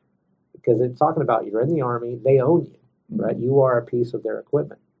over, because it's talking about you're in the army. They own you, right? You are a piece of their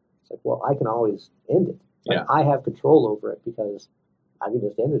equipment. It's like, well, I can always end it. Like, I have control over it because I can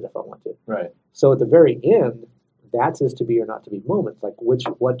just end it if I want to. Right. So at the very end, that's his to be or not to be moments. Like,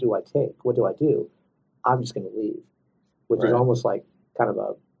 what do I take? What do I do? I'm just going to leave, which is almost like kind of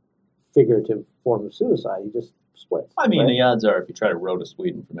a figurative form of suicide. You just split. I mean, the odds are if you try to row to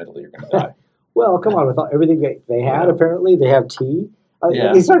Sweden from Italy, you're going to die. Well, come on. With everything they had, apparently, they have tea.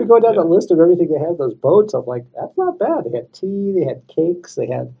 They started going down the list of everything they had, those boats. I'm like, that's not bad. They had tea, they had cakes, they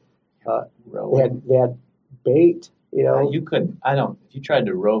had bait. You couldn't. If you tried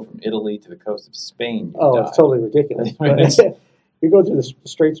to row from Italy to the coast of Spain, it's totally ridiculous. You go through the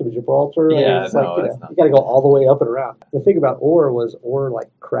Straits of Gibraltar. Yeah, it's you got to go all the way up and around. The thing about Orr was like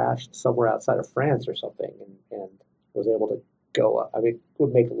crashed somewhere outside of France or something, and was able to go up. I mean, it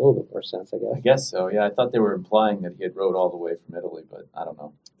would make a little bit more sense, I guess. I guess so. Yeah, I thought they were implying that he had rowed all the way from Italy, but I don't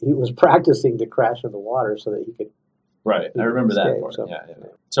know. He was practicing to crash in the water so that he could. Right, I remember that part. So. Yeah.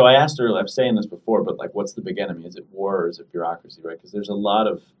 So I asked earlier, I was saying this before, but like, what's the big enemy? Is it war or is it bureaucracy, right? Because there's a lot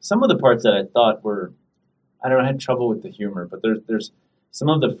of, some of the parts that I thought were, I had trouble with the humor, but there's some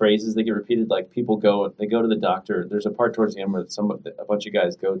of the phrases that get repeated, like people go to the doctor. There's a part towards the end where a bunch of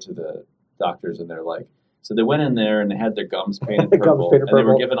guys go to the doctors and they're like, so they went in there and they had their gums painted purple, and they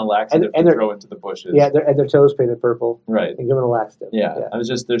were given a laxative to throw into the bushes. Yeah, and their toes painted purple. Right. And given a laxative. Yeah.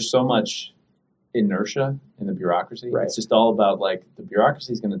 There's so much inertia in the bureaucracy. Right. It's just all about like the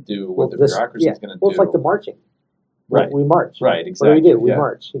bureaucracy is going to do what the bureaucracy is going to do. Well, it's like the marching. Right. We march. Right, exactly. What do we do? We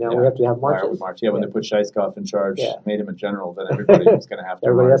march. We have to have marches. Right, we march. Yeah, when they put Scheisskopf in charge, made him a general, then everybody was going to have to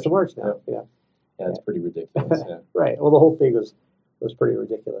everybody march. has to march now. Yeah, it's pretty ridiculous. Yeah. Right. Well, the whole thing was pretty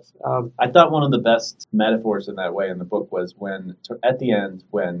ridiculous. I thought one of the best metaphors in that way in the book was when, at the end,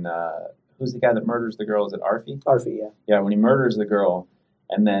 when, who's the guy that murders the girl? Is it Arfi? Arfi, yeah. Yeah, when he murders the girl,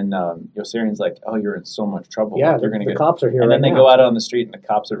 and then Yossarian's like, "Oh, you're in so much trouble. Yeah, you're going to the cops are here." And then they go out on the street, and the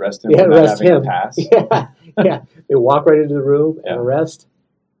cops arrest him for not having a pass. Yeah. They walk right into the room and arrest.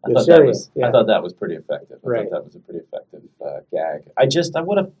 I thought that was pretty effective. I thought that was a pretty effective gag. I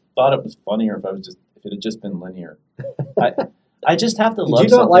would have thought it was funnier if it had just been linear. I just have to love. Did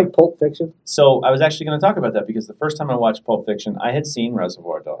you not like Pulp Fiction? So I was actually going to talk about that because the first time I watched Pulp Fiction, I had seen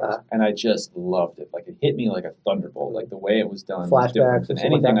Reservoir Dogs, and I just loved it. Like, it hit me like a thunderbolt. Like, the way it was done was different than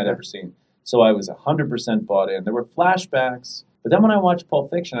anything I'd ever seen. So I was 100% bought in. There were flashbacks, but then when I watched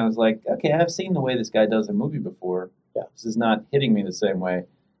Pulp Fiction, I was like, okay, I've seen the way this guy does a movie before. Yeah. This is not hitting me the same way.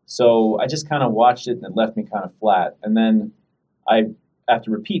 So I just kind of watched it and it left me kind of flat. And then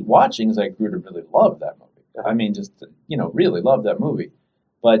after repeat watchings, I grew to really love that movie. I mean, just, really love that movie.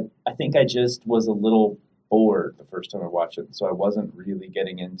 But I think I just was a little bored the first time I watched it. So I wasn't really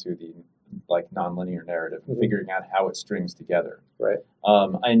getting into the nonlinear narrative and figuring out how it strings together. Right.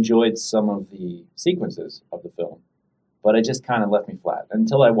 I enjoyed some of the sequences of the film, but it just kind of left me flat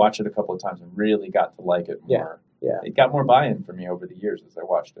until I watched it a couple of times and really got to like it more. Yeah. It got more buy-in for me over the years as I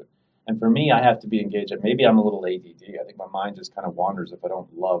watched it. And for me, I have to be engaged. Maybe I'm a little ADD. I think my mind just kind of wanders if I don't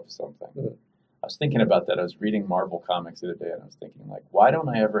love something. Mm-hmm. I was thinking about that. I was reading Marvel comics the other day, and I was thinking, why don't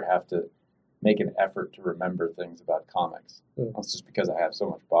I ever have to make an effort to remember things about comics? Mm. It's just because I have so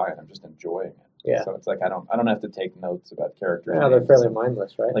much buy-in. I'm just enjoying it. Yeah. So it's I don't have to take notes about characters. Yeah, they're fairly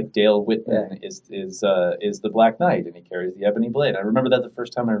mindless, right? Like Dale Whitman is the Black Knight, and he carries the ebony blade. I remember that the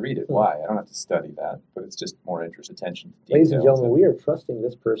first time I read it. Why? I don't have to study that, but it's just more interest, attention to detail. Ladies and gentlemen, we are trusting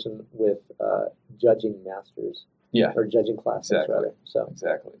this person with judging masters. Yeah. Or judging classes, rather. So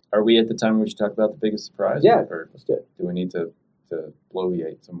exactly. Are we at the time we should talk about the biggest surprise? Yeah. Let's do it. Do we need to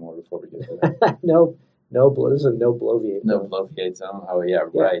bloviate some more before we get to that? No. This is a no bloviate. No bloviate zone. Oh yeah,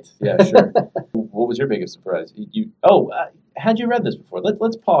 right. Yeah, sure. What was your biggest surprise? Had you read this before?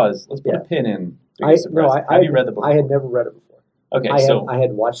 Let's pause. Let's put a pin in. Surprise. Have you read the book? I had never read it before. Okay, I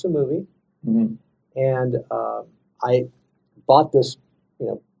had watched the movie, and I bought this,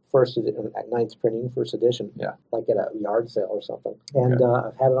 first at ninth printing, first edition. Yeah. Like at a yard sale or something, and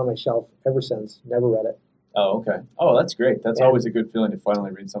I've had it on my shelf ever since. Never read it. Oh, okay. Oh, that's great. That's always a good feeling to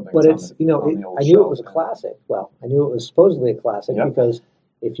finally read something. But it's, I knew it was a classic. Well, I knew it was supposedly a classic because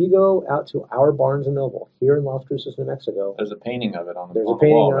if you go out to our Barnes & Noble here in Las Cruces, New Mexico, there's a painting of it on the wall. There's a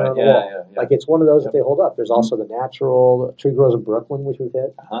painting on the wall. Yeah. Like it's one of those that they hold up. There's also The Natural, Tree Grows in Brooklyn, which we've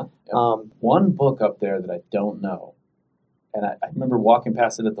hit. One book up there that I don't know, and I remember walking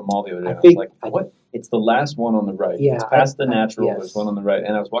past it at the mall the other day, and I was like, what? It's the last one on the right. Yeah, it's past The Natural. There's one on the right.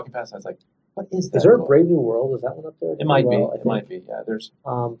 And I was walking past and I was like, what is that? Is there book? A Brave New World? Is that one up there? It might be. It might be. Yeah, there's.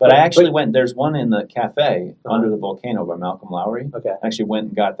 But I actually went. There's one in the cafe Under the Volcano by Malcolm Lowry. Okay. I actually went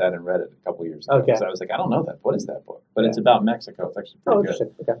and got that and read it a couple years ago. Okay. So I was like, I don't know that. What is that book? But it's about Mexico. It's actually pretty good.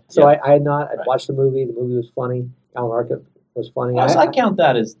 Interesting. Okay. So I had not. I'd watched the movie. The movie was funny. Alan Arkin was funny. I count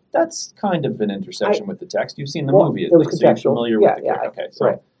that as that's kind of an intersection with the text. You've seen the movie. It was contextual. So you're familiar with the character. Okay. So.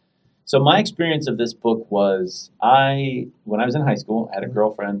 Right. So my experience of this book was when I was in high school, I had a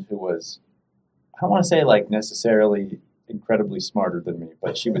girlfriend who was, I don't want to say necessarily incredibly smarter than me,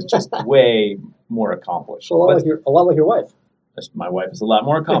 but she was just way more accomplished. A lot like your wife. My wife is a lot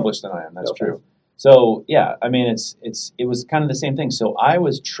more accomplished than I am. That's true. So yeah, I mean, it was kind of the same thing. So I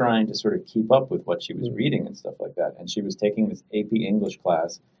was trying to sort of keep up with what she was reading and stuff like that. And she was taking this AP English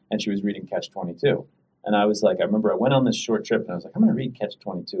class, and she was reading Catch-22. And I was like, I remember I went on this short trip, and I was like, I'm going to read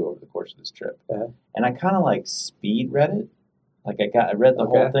Catch-22 over the course of this trip. And I kind of speed read it. I read the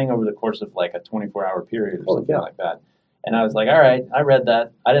whole thing over the course of a 24-hour period or something like that. And I was like, all right, I read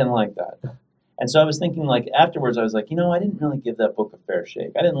that. I didn't like that. And so I was thinking, afterwards, I was like, I didn't really give that book a fair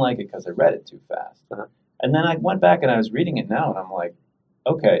shake. I didn't like it because I read it too fast. And then I went back and I was reading it now, and I'm like,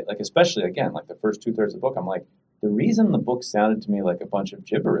 okay, especially, again, the first two-thirds of the book, I'm like, the reason the book sounded to me like a bunch of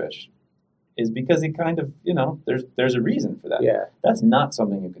gibberish is because it kind of, there's a reason for that. Yeah. That's not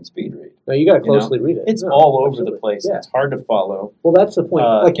something you can speed read. No, you got to closely read it. It's all over the place. Yeah. It's hard to follow. Well, that's the point.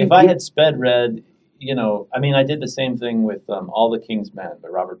 If I had sped read, I did the same thing with All the King's Men by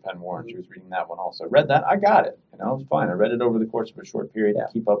Robert Penn Warren. She was reading that one also. Read that. I got it. It was fine. I read it over the course of a short period to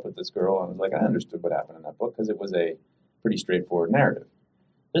keep up with this girl. And I was like, I understood what happened in that book because it was a pretty straightforward narrative.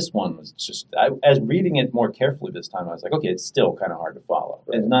 This one was just, as reading it more carefully this time, I was like, okay, it's still kind of hard to follow.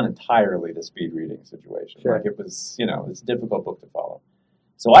 Right. It's not entirely the speed reading situation. Sure. It was, it's a difficult book to follow.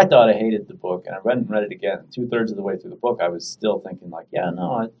 So I thought I hated the book, and I went and read it again. 2/3 of the way through the book, I was still thinking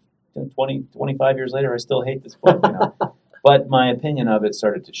 25 years later, I still hate this book. But my opinion of it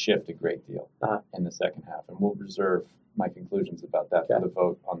started to shift a great deal in the second half, and we'll reserve my conclusions about that for the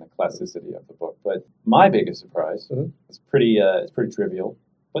vote on the classicity of the book. But my biggest surprise is pretty trivial,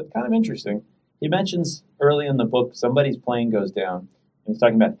 but kind of interesting. He mentions early in the book somebody's plane goes down, and he's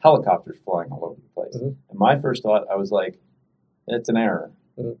talking about helicopters flying all over the place. And my first thought, I was like, it's an error.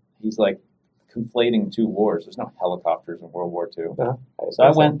 He's conflating two wars. There's no helicopters in World War II. So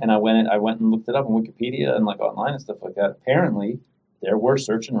I went and looked it up on Wikipedia and online and stuff like that. Apparently, there were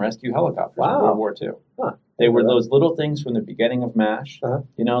search and rescue helicopters in World War II. They were those little things from the beginning of MASH. The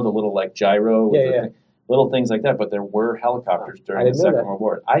little gyro, little things like that. But there were helicopters during the Second World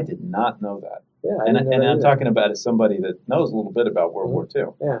War. I did not know that. Yeah, and I'm talking about as somebody that knows a little bit about World War II.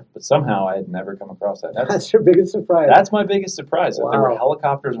 Yeah. But somehow I had never come across that. That's your biggest surprise. That's my biggest surprise, that there were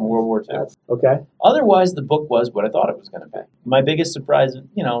helicopters in World War II. Okay. Otherwise, the book was what I thought it was going to be. My biggest surprise, a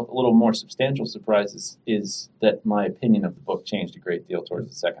little more substantial surprise, is that my opinion of the book changed a great deal towards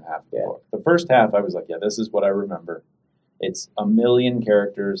the second half of the book. The first half, I was like, this is what I remember. It's a million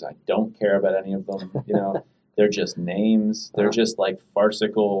characters. I don't care about any of them. They're just names. They're just like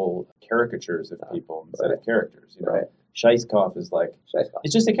farcical caricatures of people instead of characters. Scheisskopf is like,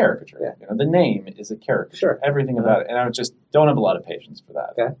 it's just a caricature. Yeah. The name is a caricature. Sure. Everything about it. And I just don't have a lot of patience for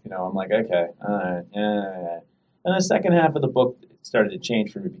that. Okay. I'm like, okay, all right, yeah. And the second half of the book started to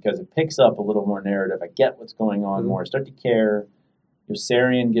change for me because it picks up a little more narrative. I get what's going on more. I start to care.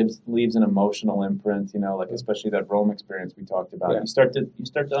 Yossarian leaves an emotional imprint, especially that Rome experience we talked about. Yeah. You start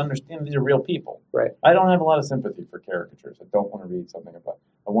to understand these are real people. Right. I don't have a lot of sympathy for caricatures. I don't want to read something about.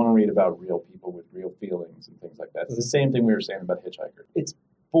 I want to read about real people with real feelings and things like that. It's the same thing we were saying about Hitchhiker. It's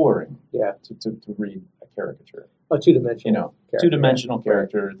boring. Yeah. To read a caricature. A two-dimensional. Two-dimensional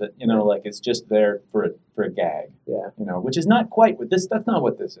character that like it's just there for a gag. Yeah. Which is not quite what this. That's not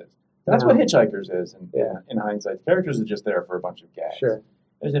what this is. That's what Hitchhikers is, in hindsight. The characters are just there for a bunch of gags. Sure.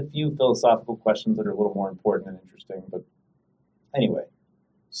 There's a few philosophical questions that are a little more important and interesting, but anyway.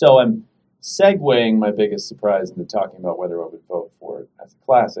 So I'm segueing my biggest surprise into talking about whether I would vote for it as a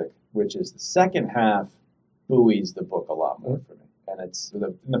classic, which is the second half buoys the book a lot more for me. And it's in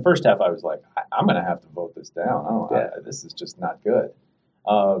the first half I was like, I'm going to have to vote this down. This is just not good.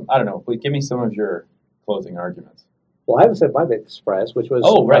 I don't know. Please give me some of your closing arguments. Well, I haven't said my biggest surprise, which was...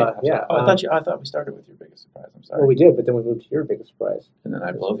 Oh, right. I thought we started with your biggest surprise. I'm sorry. Well, we did, but then we moved to your biggest surprise. And then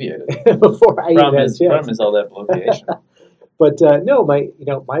I bloviated. Before I even had a chance. Problem is all that bloviation. But no,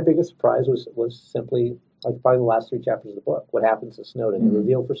 my biggest surprise was simply like probably the last 3 chapters of the book. What happens to Snowden? The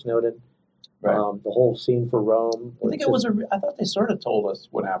reveal for Snowden. Right. The whole scene for Rome. I thought they sort of told us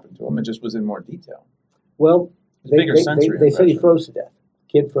what happened to him. It just was in more detail. Well, they said he froze to death.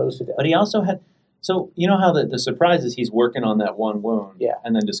 Kid froze to death. But he also had... So, you know how the surprise is he's working on that one wound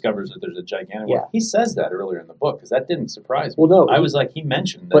and then discovers that there's a gigantic one? He says that earlier in the book because that didn't surprise me. Well, no. I was like, he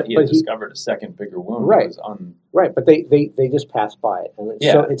mentioned that he had discovered a second bigger wound. Right. Right, but they just pass by it. And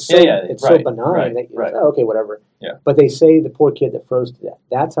it's so benign that you're like, oh, okay, whatever. Yeah. But they say the poor kid that froze to death.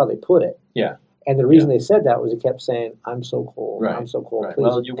 That's how they put it. Yeah. And the reason they said that was it kept saying, I'm so cold, I'm so cold,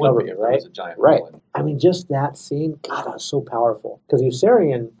 please you cover would be me, if right? It was a giant villain. I mean, just that scene, God, that was so powerful. Because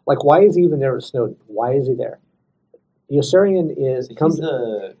Yossarian, like, why is he even there with Snowden? Why is he there? Yossarian is... He's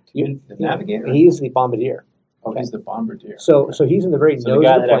the navigator? He's the bombardier. Oh, he's the bombardier. So he's in the very nose of the plane. The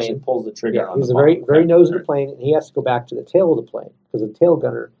guy that actually pulls the trigger on he's the the very nose of the plane, and he has to go back to the tail of the plane because the tail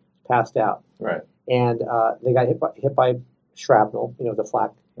gunner passed out. Right. And they got hit by shrapnel, the flak.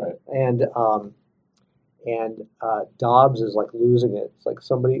 Right. And Dobbs is like losing it. It's like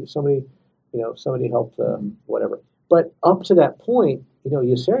somebody help whatever. But up to that point,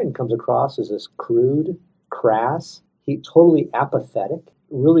 Yossarian comes across as this crude, crass. He totally apathetic.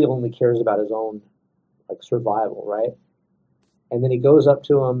 Really only cares about his own like survival, right? And then he goes up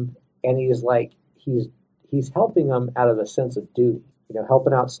to him, and he's like he's helping him out of a sense of duty.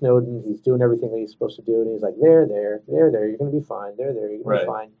 Helping out Snowden. He's doing everything that he's supposed to do, and he's like, there, you're going to be fine. There, you're going to be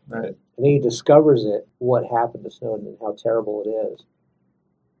fine. Right. And then he discovers what happened to Snowden and how terrible it is.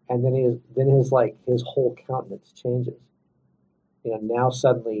 And then his whole countenance changes. Now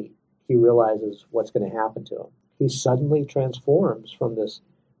suddenly he realizes what's going to happen to him. He suddenly transforms from this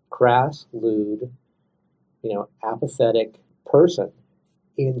crass, lewd, apathetic person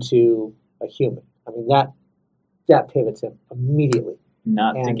into a human. I mean, that pivots him immediately.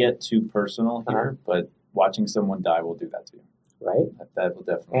 Not to get too personal here, but watching someone die will do that to you. Right? That will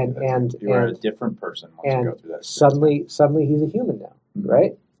definitely do that to you. You are a different person once you go through that. Suddenly he's a human now,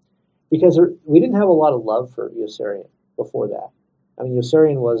 right? Because we didn't have a lot of love for Yossarian before that. I mean,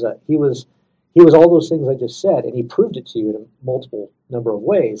 Yossarian was he was all those things I just said, and he proved it to you in a multiple number of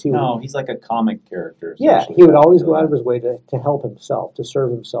ways. He's like a comic character. Yeah, he would always go out of his way to help himself, to serve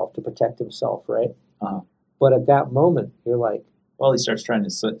himself, to protect himself, right? Uh-huh. But at that moment, you're like... Well, he starts trying to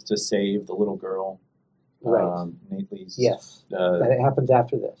save the little girl. Right. Nately's. Yes. That happens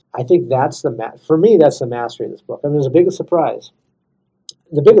after this. I think that's for me, that's the mastery of this book. I mean, there's a biggest surprise.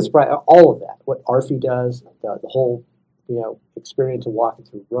 The biggest surprise, all of that, what Arfi does, the whole, experience of walking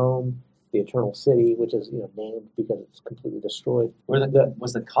through Rome, the Eternal City, which is, named because it's completely destroyed.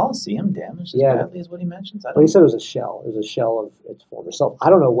 Was the Colosseum damaged as badly as what he mentions? He said it was a shell. It was a shell of its former self. I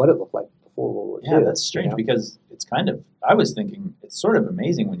don't know what it looked like before World War II. Yeah, that's strange because it's kind of, I was thinking, it's sort of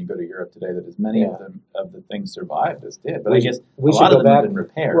amazing when you go to Europe today that as many of the things survived as did. But I guess a lot of them have been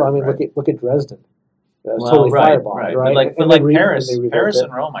repaired. Well, I mean, look at Dresden. It was totally firebombed, right? But like Paris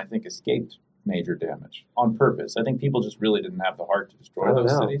and Rome, I think, escaped major damage on purpose. I think people just really didn't have the heart to destroy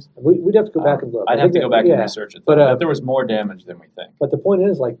those cities. We'd have to go back and look. I'd have to go back and research it. But there was more damage than we think. But the point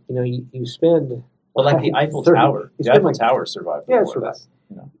is, like, you spend... But like the Eiffel Tower. The Eiffel Tower survived. Yeah, it survived.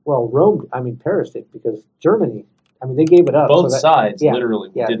 Well, Rome, Paris did, because Germany, they gave it up. Both sides literally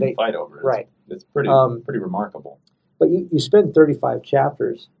didn't fight over it. Right. It's pretty remarkable. But you spend 35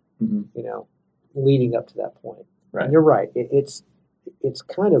 chapters, leading up to that point. Right. And you're right. It's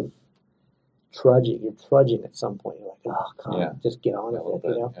kind of trudging. You're trudging at some point. You're like, oh, come on, just get on with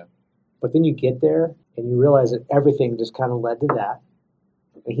it, Yeah. But then you get there and you realize that everything just kind of led to that.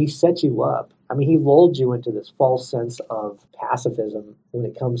 And he set you up. He lulled you into this false sense of pacifism when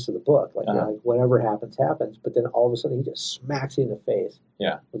it comes to the book. Like, like whatever happens, happens. But then all of a sudden he just smacks you in the face.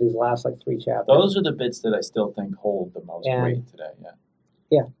 Yeah. With these last 3 chapters. Those are the bits that I still think hold the most weight today. Yeah.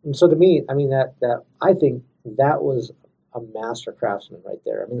 Yeah. And so to me, that I think that was a master craftsman right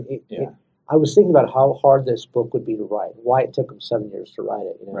there. I was thinking about how hard this book would be to write, why it took him 7 years to write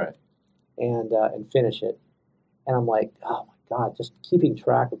it, right, and finish it. And I'm like, oh my God, just keeping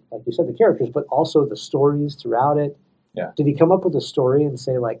track of, like you said, the characters, but also the stories throughout it. Yeah. Did he come up with a story and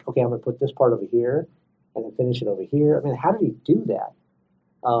say, like, okay, I'm going to put this part over here and then finish it over here? How did he do that?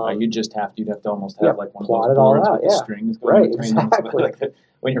 You'd have to almost have like one of those boards with the strings going right, exactly. Like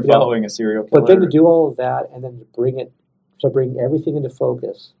when you're following a serial killer. But then to do all of that and then to bring everything into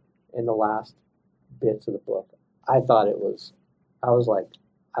focus in the last bits of the book, I was like,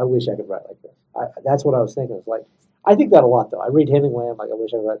 I wish I could write like this. That's what I was thinking. It's like, I think that a lot, though. I read Hemingway, I'm like, I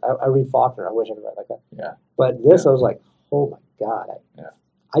wish I could write. I read Faulkner, I wish I could write like that. Yeah. But this, I was like, oh my God.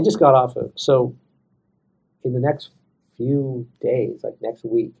 I just got off of, so in the next few days, like next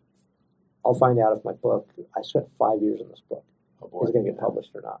week, I'll find out if my book, I spent 5 years on this book. Oh boy. Is it going to get published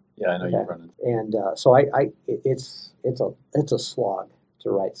or not? Yeah, I know you've run it. And so it's a slog to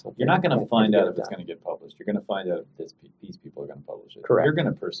write something. You're not going to find out if it's going to get published. You're going to find out if these people are going to publish it. Correct. You're going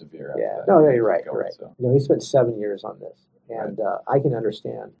to persevere after that. No, you're right. So. He spent 7 years on this, and I can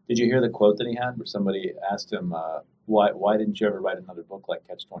understand. Did you hear the quote that he had where somebody asked him, why didn't you ever write another book like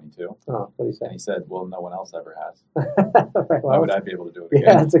Catch-22? Oh, what did he say? And he said, well, no one else ever has. Right, why would I be able to do it again?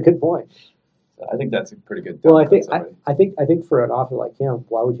 Yeah, that's a good point. So I think that's a pretty good. Well, I think for an author like him,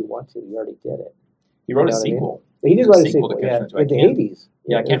 why would you want to? You already did it. He wrote a sequel. He did write a sequel, in the 80s.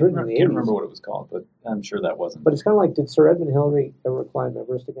 Yeah, I can't remember what it was called, but I'm sure that wasn't. But it's kind of like, did Sir Edmund Hillary ever climb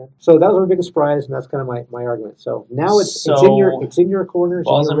Everest again? So that was my biggest surprise, and that's kind of my argument. So now it's in your corner.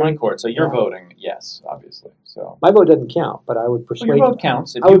 Ball's in my court. So you're voting yes, obviously. So my vote doesn't count, but I would persuade. Well, your vote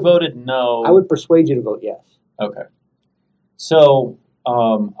counts. If you voted no, I would persuade you to vote yes. Okay. So a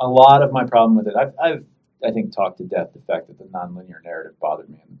lot of my problem with it, I've I think talked to death the fact that the nonlinear narrative bothered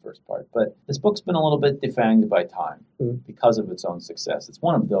me in the first part. But this book's been a little bit defanged by time because of its own success. It's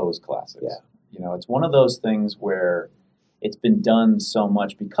one of those classics. Yeah. It's one of those things where it's been done so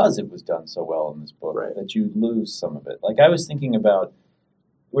much because it was done so well in this book that you lose some of it. Like I was thinking about,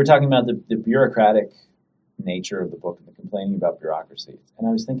 we were talking about the bureaucratic nature of the book and the complaining about bureaucracy. And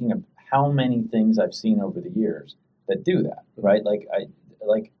I was thinking of how many things I've seen over the years that do that, right?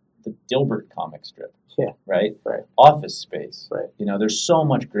 Like the Dilbert comic strip. Yeah. Right? Office Space. Right. There's so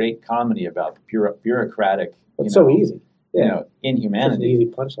much great comedy about bureaucratic. It's so easy. Inhumanity. It's an easy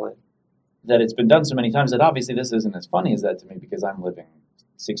punchline. That it's been done so many times that obviously this isn't as funny as that to me because I'm living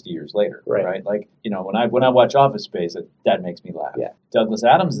 60 years later. Right? Like, when I watch Office Space, that makes me laugh. Yeah. Douglas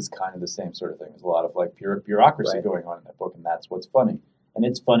Adams is kind of the same sort of thing. There's a lot of like bureaucracy going on in that book, and that's what's funny. And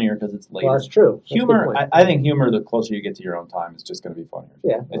it's funnier because it's later. Well, that's true. Humor, I think humor, the closer you get to your own time, is just going to be funnier.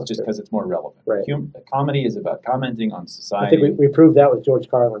 Yeah. It's just because it's more relevant. Right. Comedy is about commenting on society. I think we proved that with George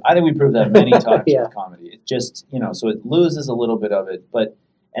Carlin. I think we proved that many times with comedy. It just, so it loses a little bit of it.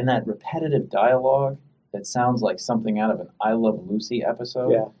 And that repetitive dialogue that sounds like something out of an I Love Lucy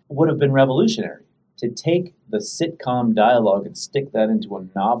episode would have been revolutionary. To take the sitcom dialogue and stick that into a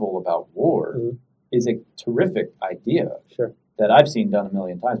novel about war is a terrific idea. Sure. That I've seen done a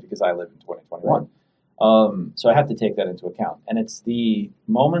million times because I live in 2021. Right. So I have to take that into account. And it's the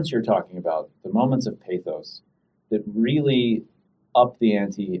moments you're talking about, the moments of pathos that really up the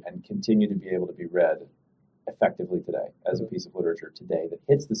ante and continue to be able to be read effectively today as a piece of literature today that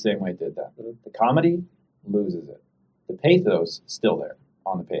hits the same way it did then. The comedy loses it. The pathos still there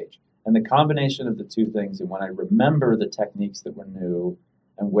on the page. And the combination of the two things, and when I remember the techniques that were new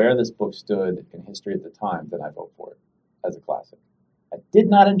and where this book stood in history at the time, then I vote for it as a classic. did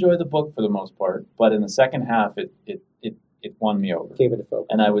not enjoy the book for the most part, but in the second half, it won me over. Gave it a focus.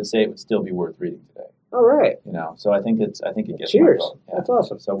 And I would say it would still be worth reading today. All right. So I think it gets. Cheers. Yeah. That's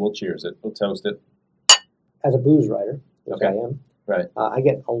awesome. So we'll cheers it. We'll toast it. As a booze writer, which I am, right? I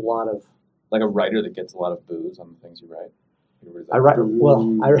get a lot of. Like a writer that gets a lot of booze on the things you write. I write.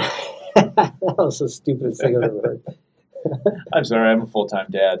 That was the stupidest thing I've ever heard. I'm sorry, I'm a full-time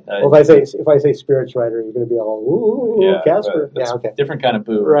dad. Well, if I say spirits writer, you're going to be all ooh, Casper. Yeah, okay. Different kind of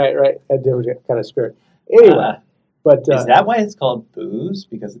booze. Right. A different kind of spirit. Anyway, but is that why it's called booze?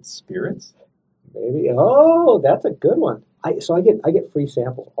 Because it's spirits? Maybe. Oh, that's a good one. I get free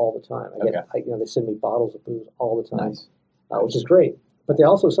samples all the time. They send me bottles of booze all the time, which is great. But they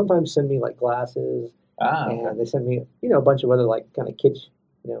also sometimes send me like glasses, and they send me a bunch of other like kind of kitsch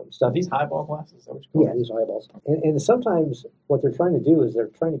stuff. Are these highball glasses? Is that what you call them? These are highballs. And sometimes what they're trying to do is they're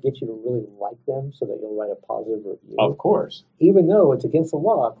trying to get you to really like them so that you'll write a positive review. Of course. Even though it's against the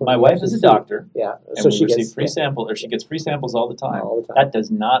law. My wife is a doctor. Yeah. So she gets free samples, or she gets free samples all the time. That does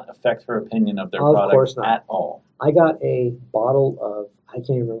not affect her opinion of their product of course not. At all. I got a bottle of, I can't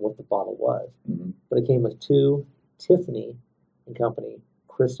even remember what the bottle was, but it came with 2 Tiffany & Company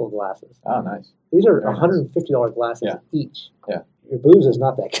crystal glasses. Oh, nice. These are $150 glasses each. Yeah. Your booze is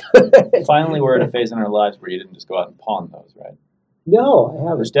not that good. Finally, we're at a phase in our lives where you didn't just go out and pawn those, right? No, I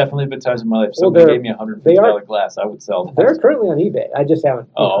haven't. There's definitely been times in my life if somebody gave me a $150 glass, I would sell them. They're currently on eBay. I just haven't.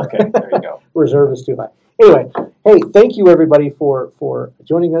 Oh, okay. There you go. Reserve is too high. Anyway, hey, thank you everybody for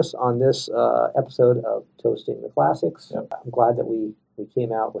joining us on this episode of Toasting the Classics. Yep. I'm glad that we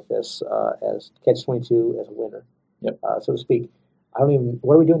came out with this as Catch-22 as a winner, so to speak.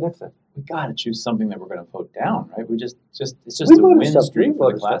 What are we doing next time? We got to choose something that we're going to vote down, right? It's just a win streak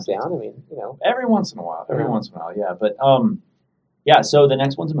for the classics. Down. I mean, every once in a while, yeah. But so the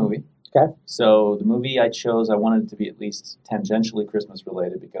next one's a movie. Okay. So the movie I chose, I wanted it to be at least tangentially Christmas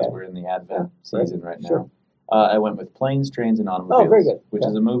related because we're in the Advent season right now. Sure. I went with Planes, Trains, and Automobiles. Oh, very good. Which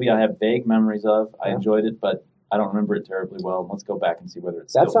is a movie I have vague memories of. I enjoyed it, but I don't remember it terribly well. Let's go back and see whether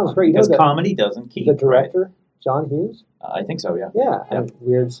it's that still sounds fun. great. Because comedy doesn't keep. The director, John Hughes. I think so. Yeah. Yeah. And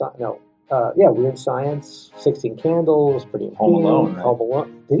Weird Science, 16 Candles, Pretty in Pink, Home Alone. Right? Home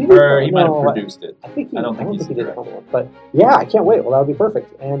Alone. Did he do it? He might have produced it. I don't think he did Home Alone. But yeah, I can't wait. Well, that would be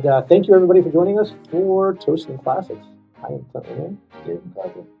perfect. And thank you everybody for joining us for Toasting Classics. I am Clinton here. David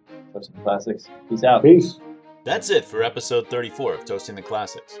McCarthy. Toasting Classics. Peace out. Peace. That's it for episode 34 of Toasting the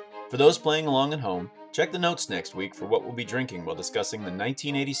Classics. For those playing along at home, check the notes next week for what we'll be drinking while discussing the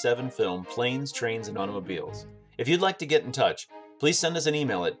 1987 film Planes, Trains, and Automobiles. If you'd like to get in touch, please send us an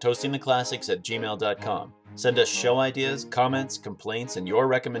email at toastingtheclassics@gmail.com. Send us show ideas, comments, complaints, and your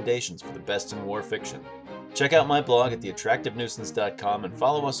recommendations for the best in war fiction. Check out my blog at theattractivenuisance.com and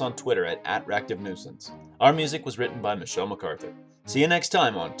follow us on Twitter at @ractivenuisance. Our music was written by Michelle MacArthur. See you next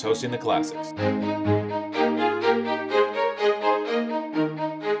time on Toasting the Classics.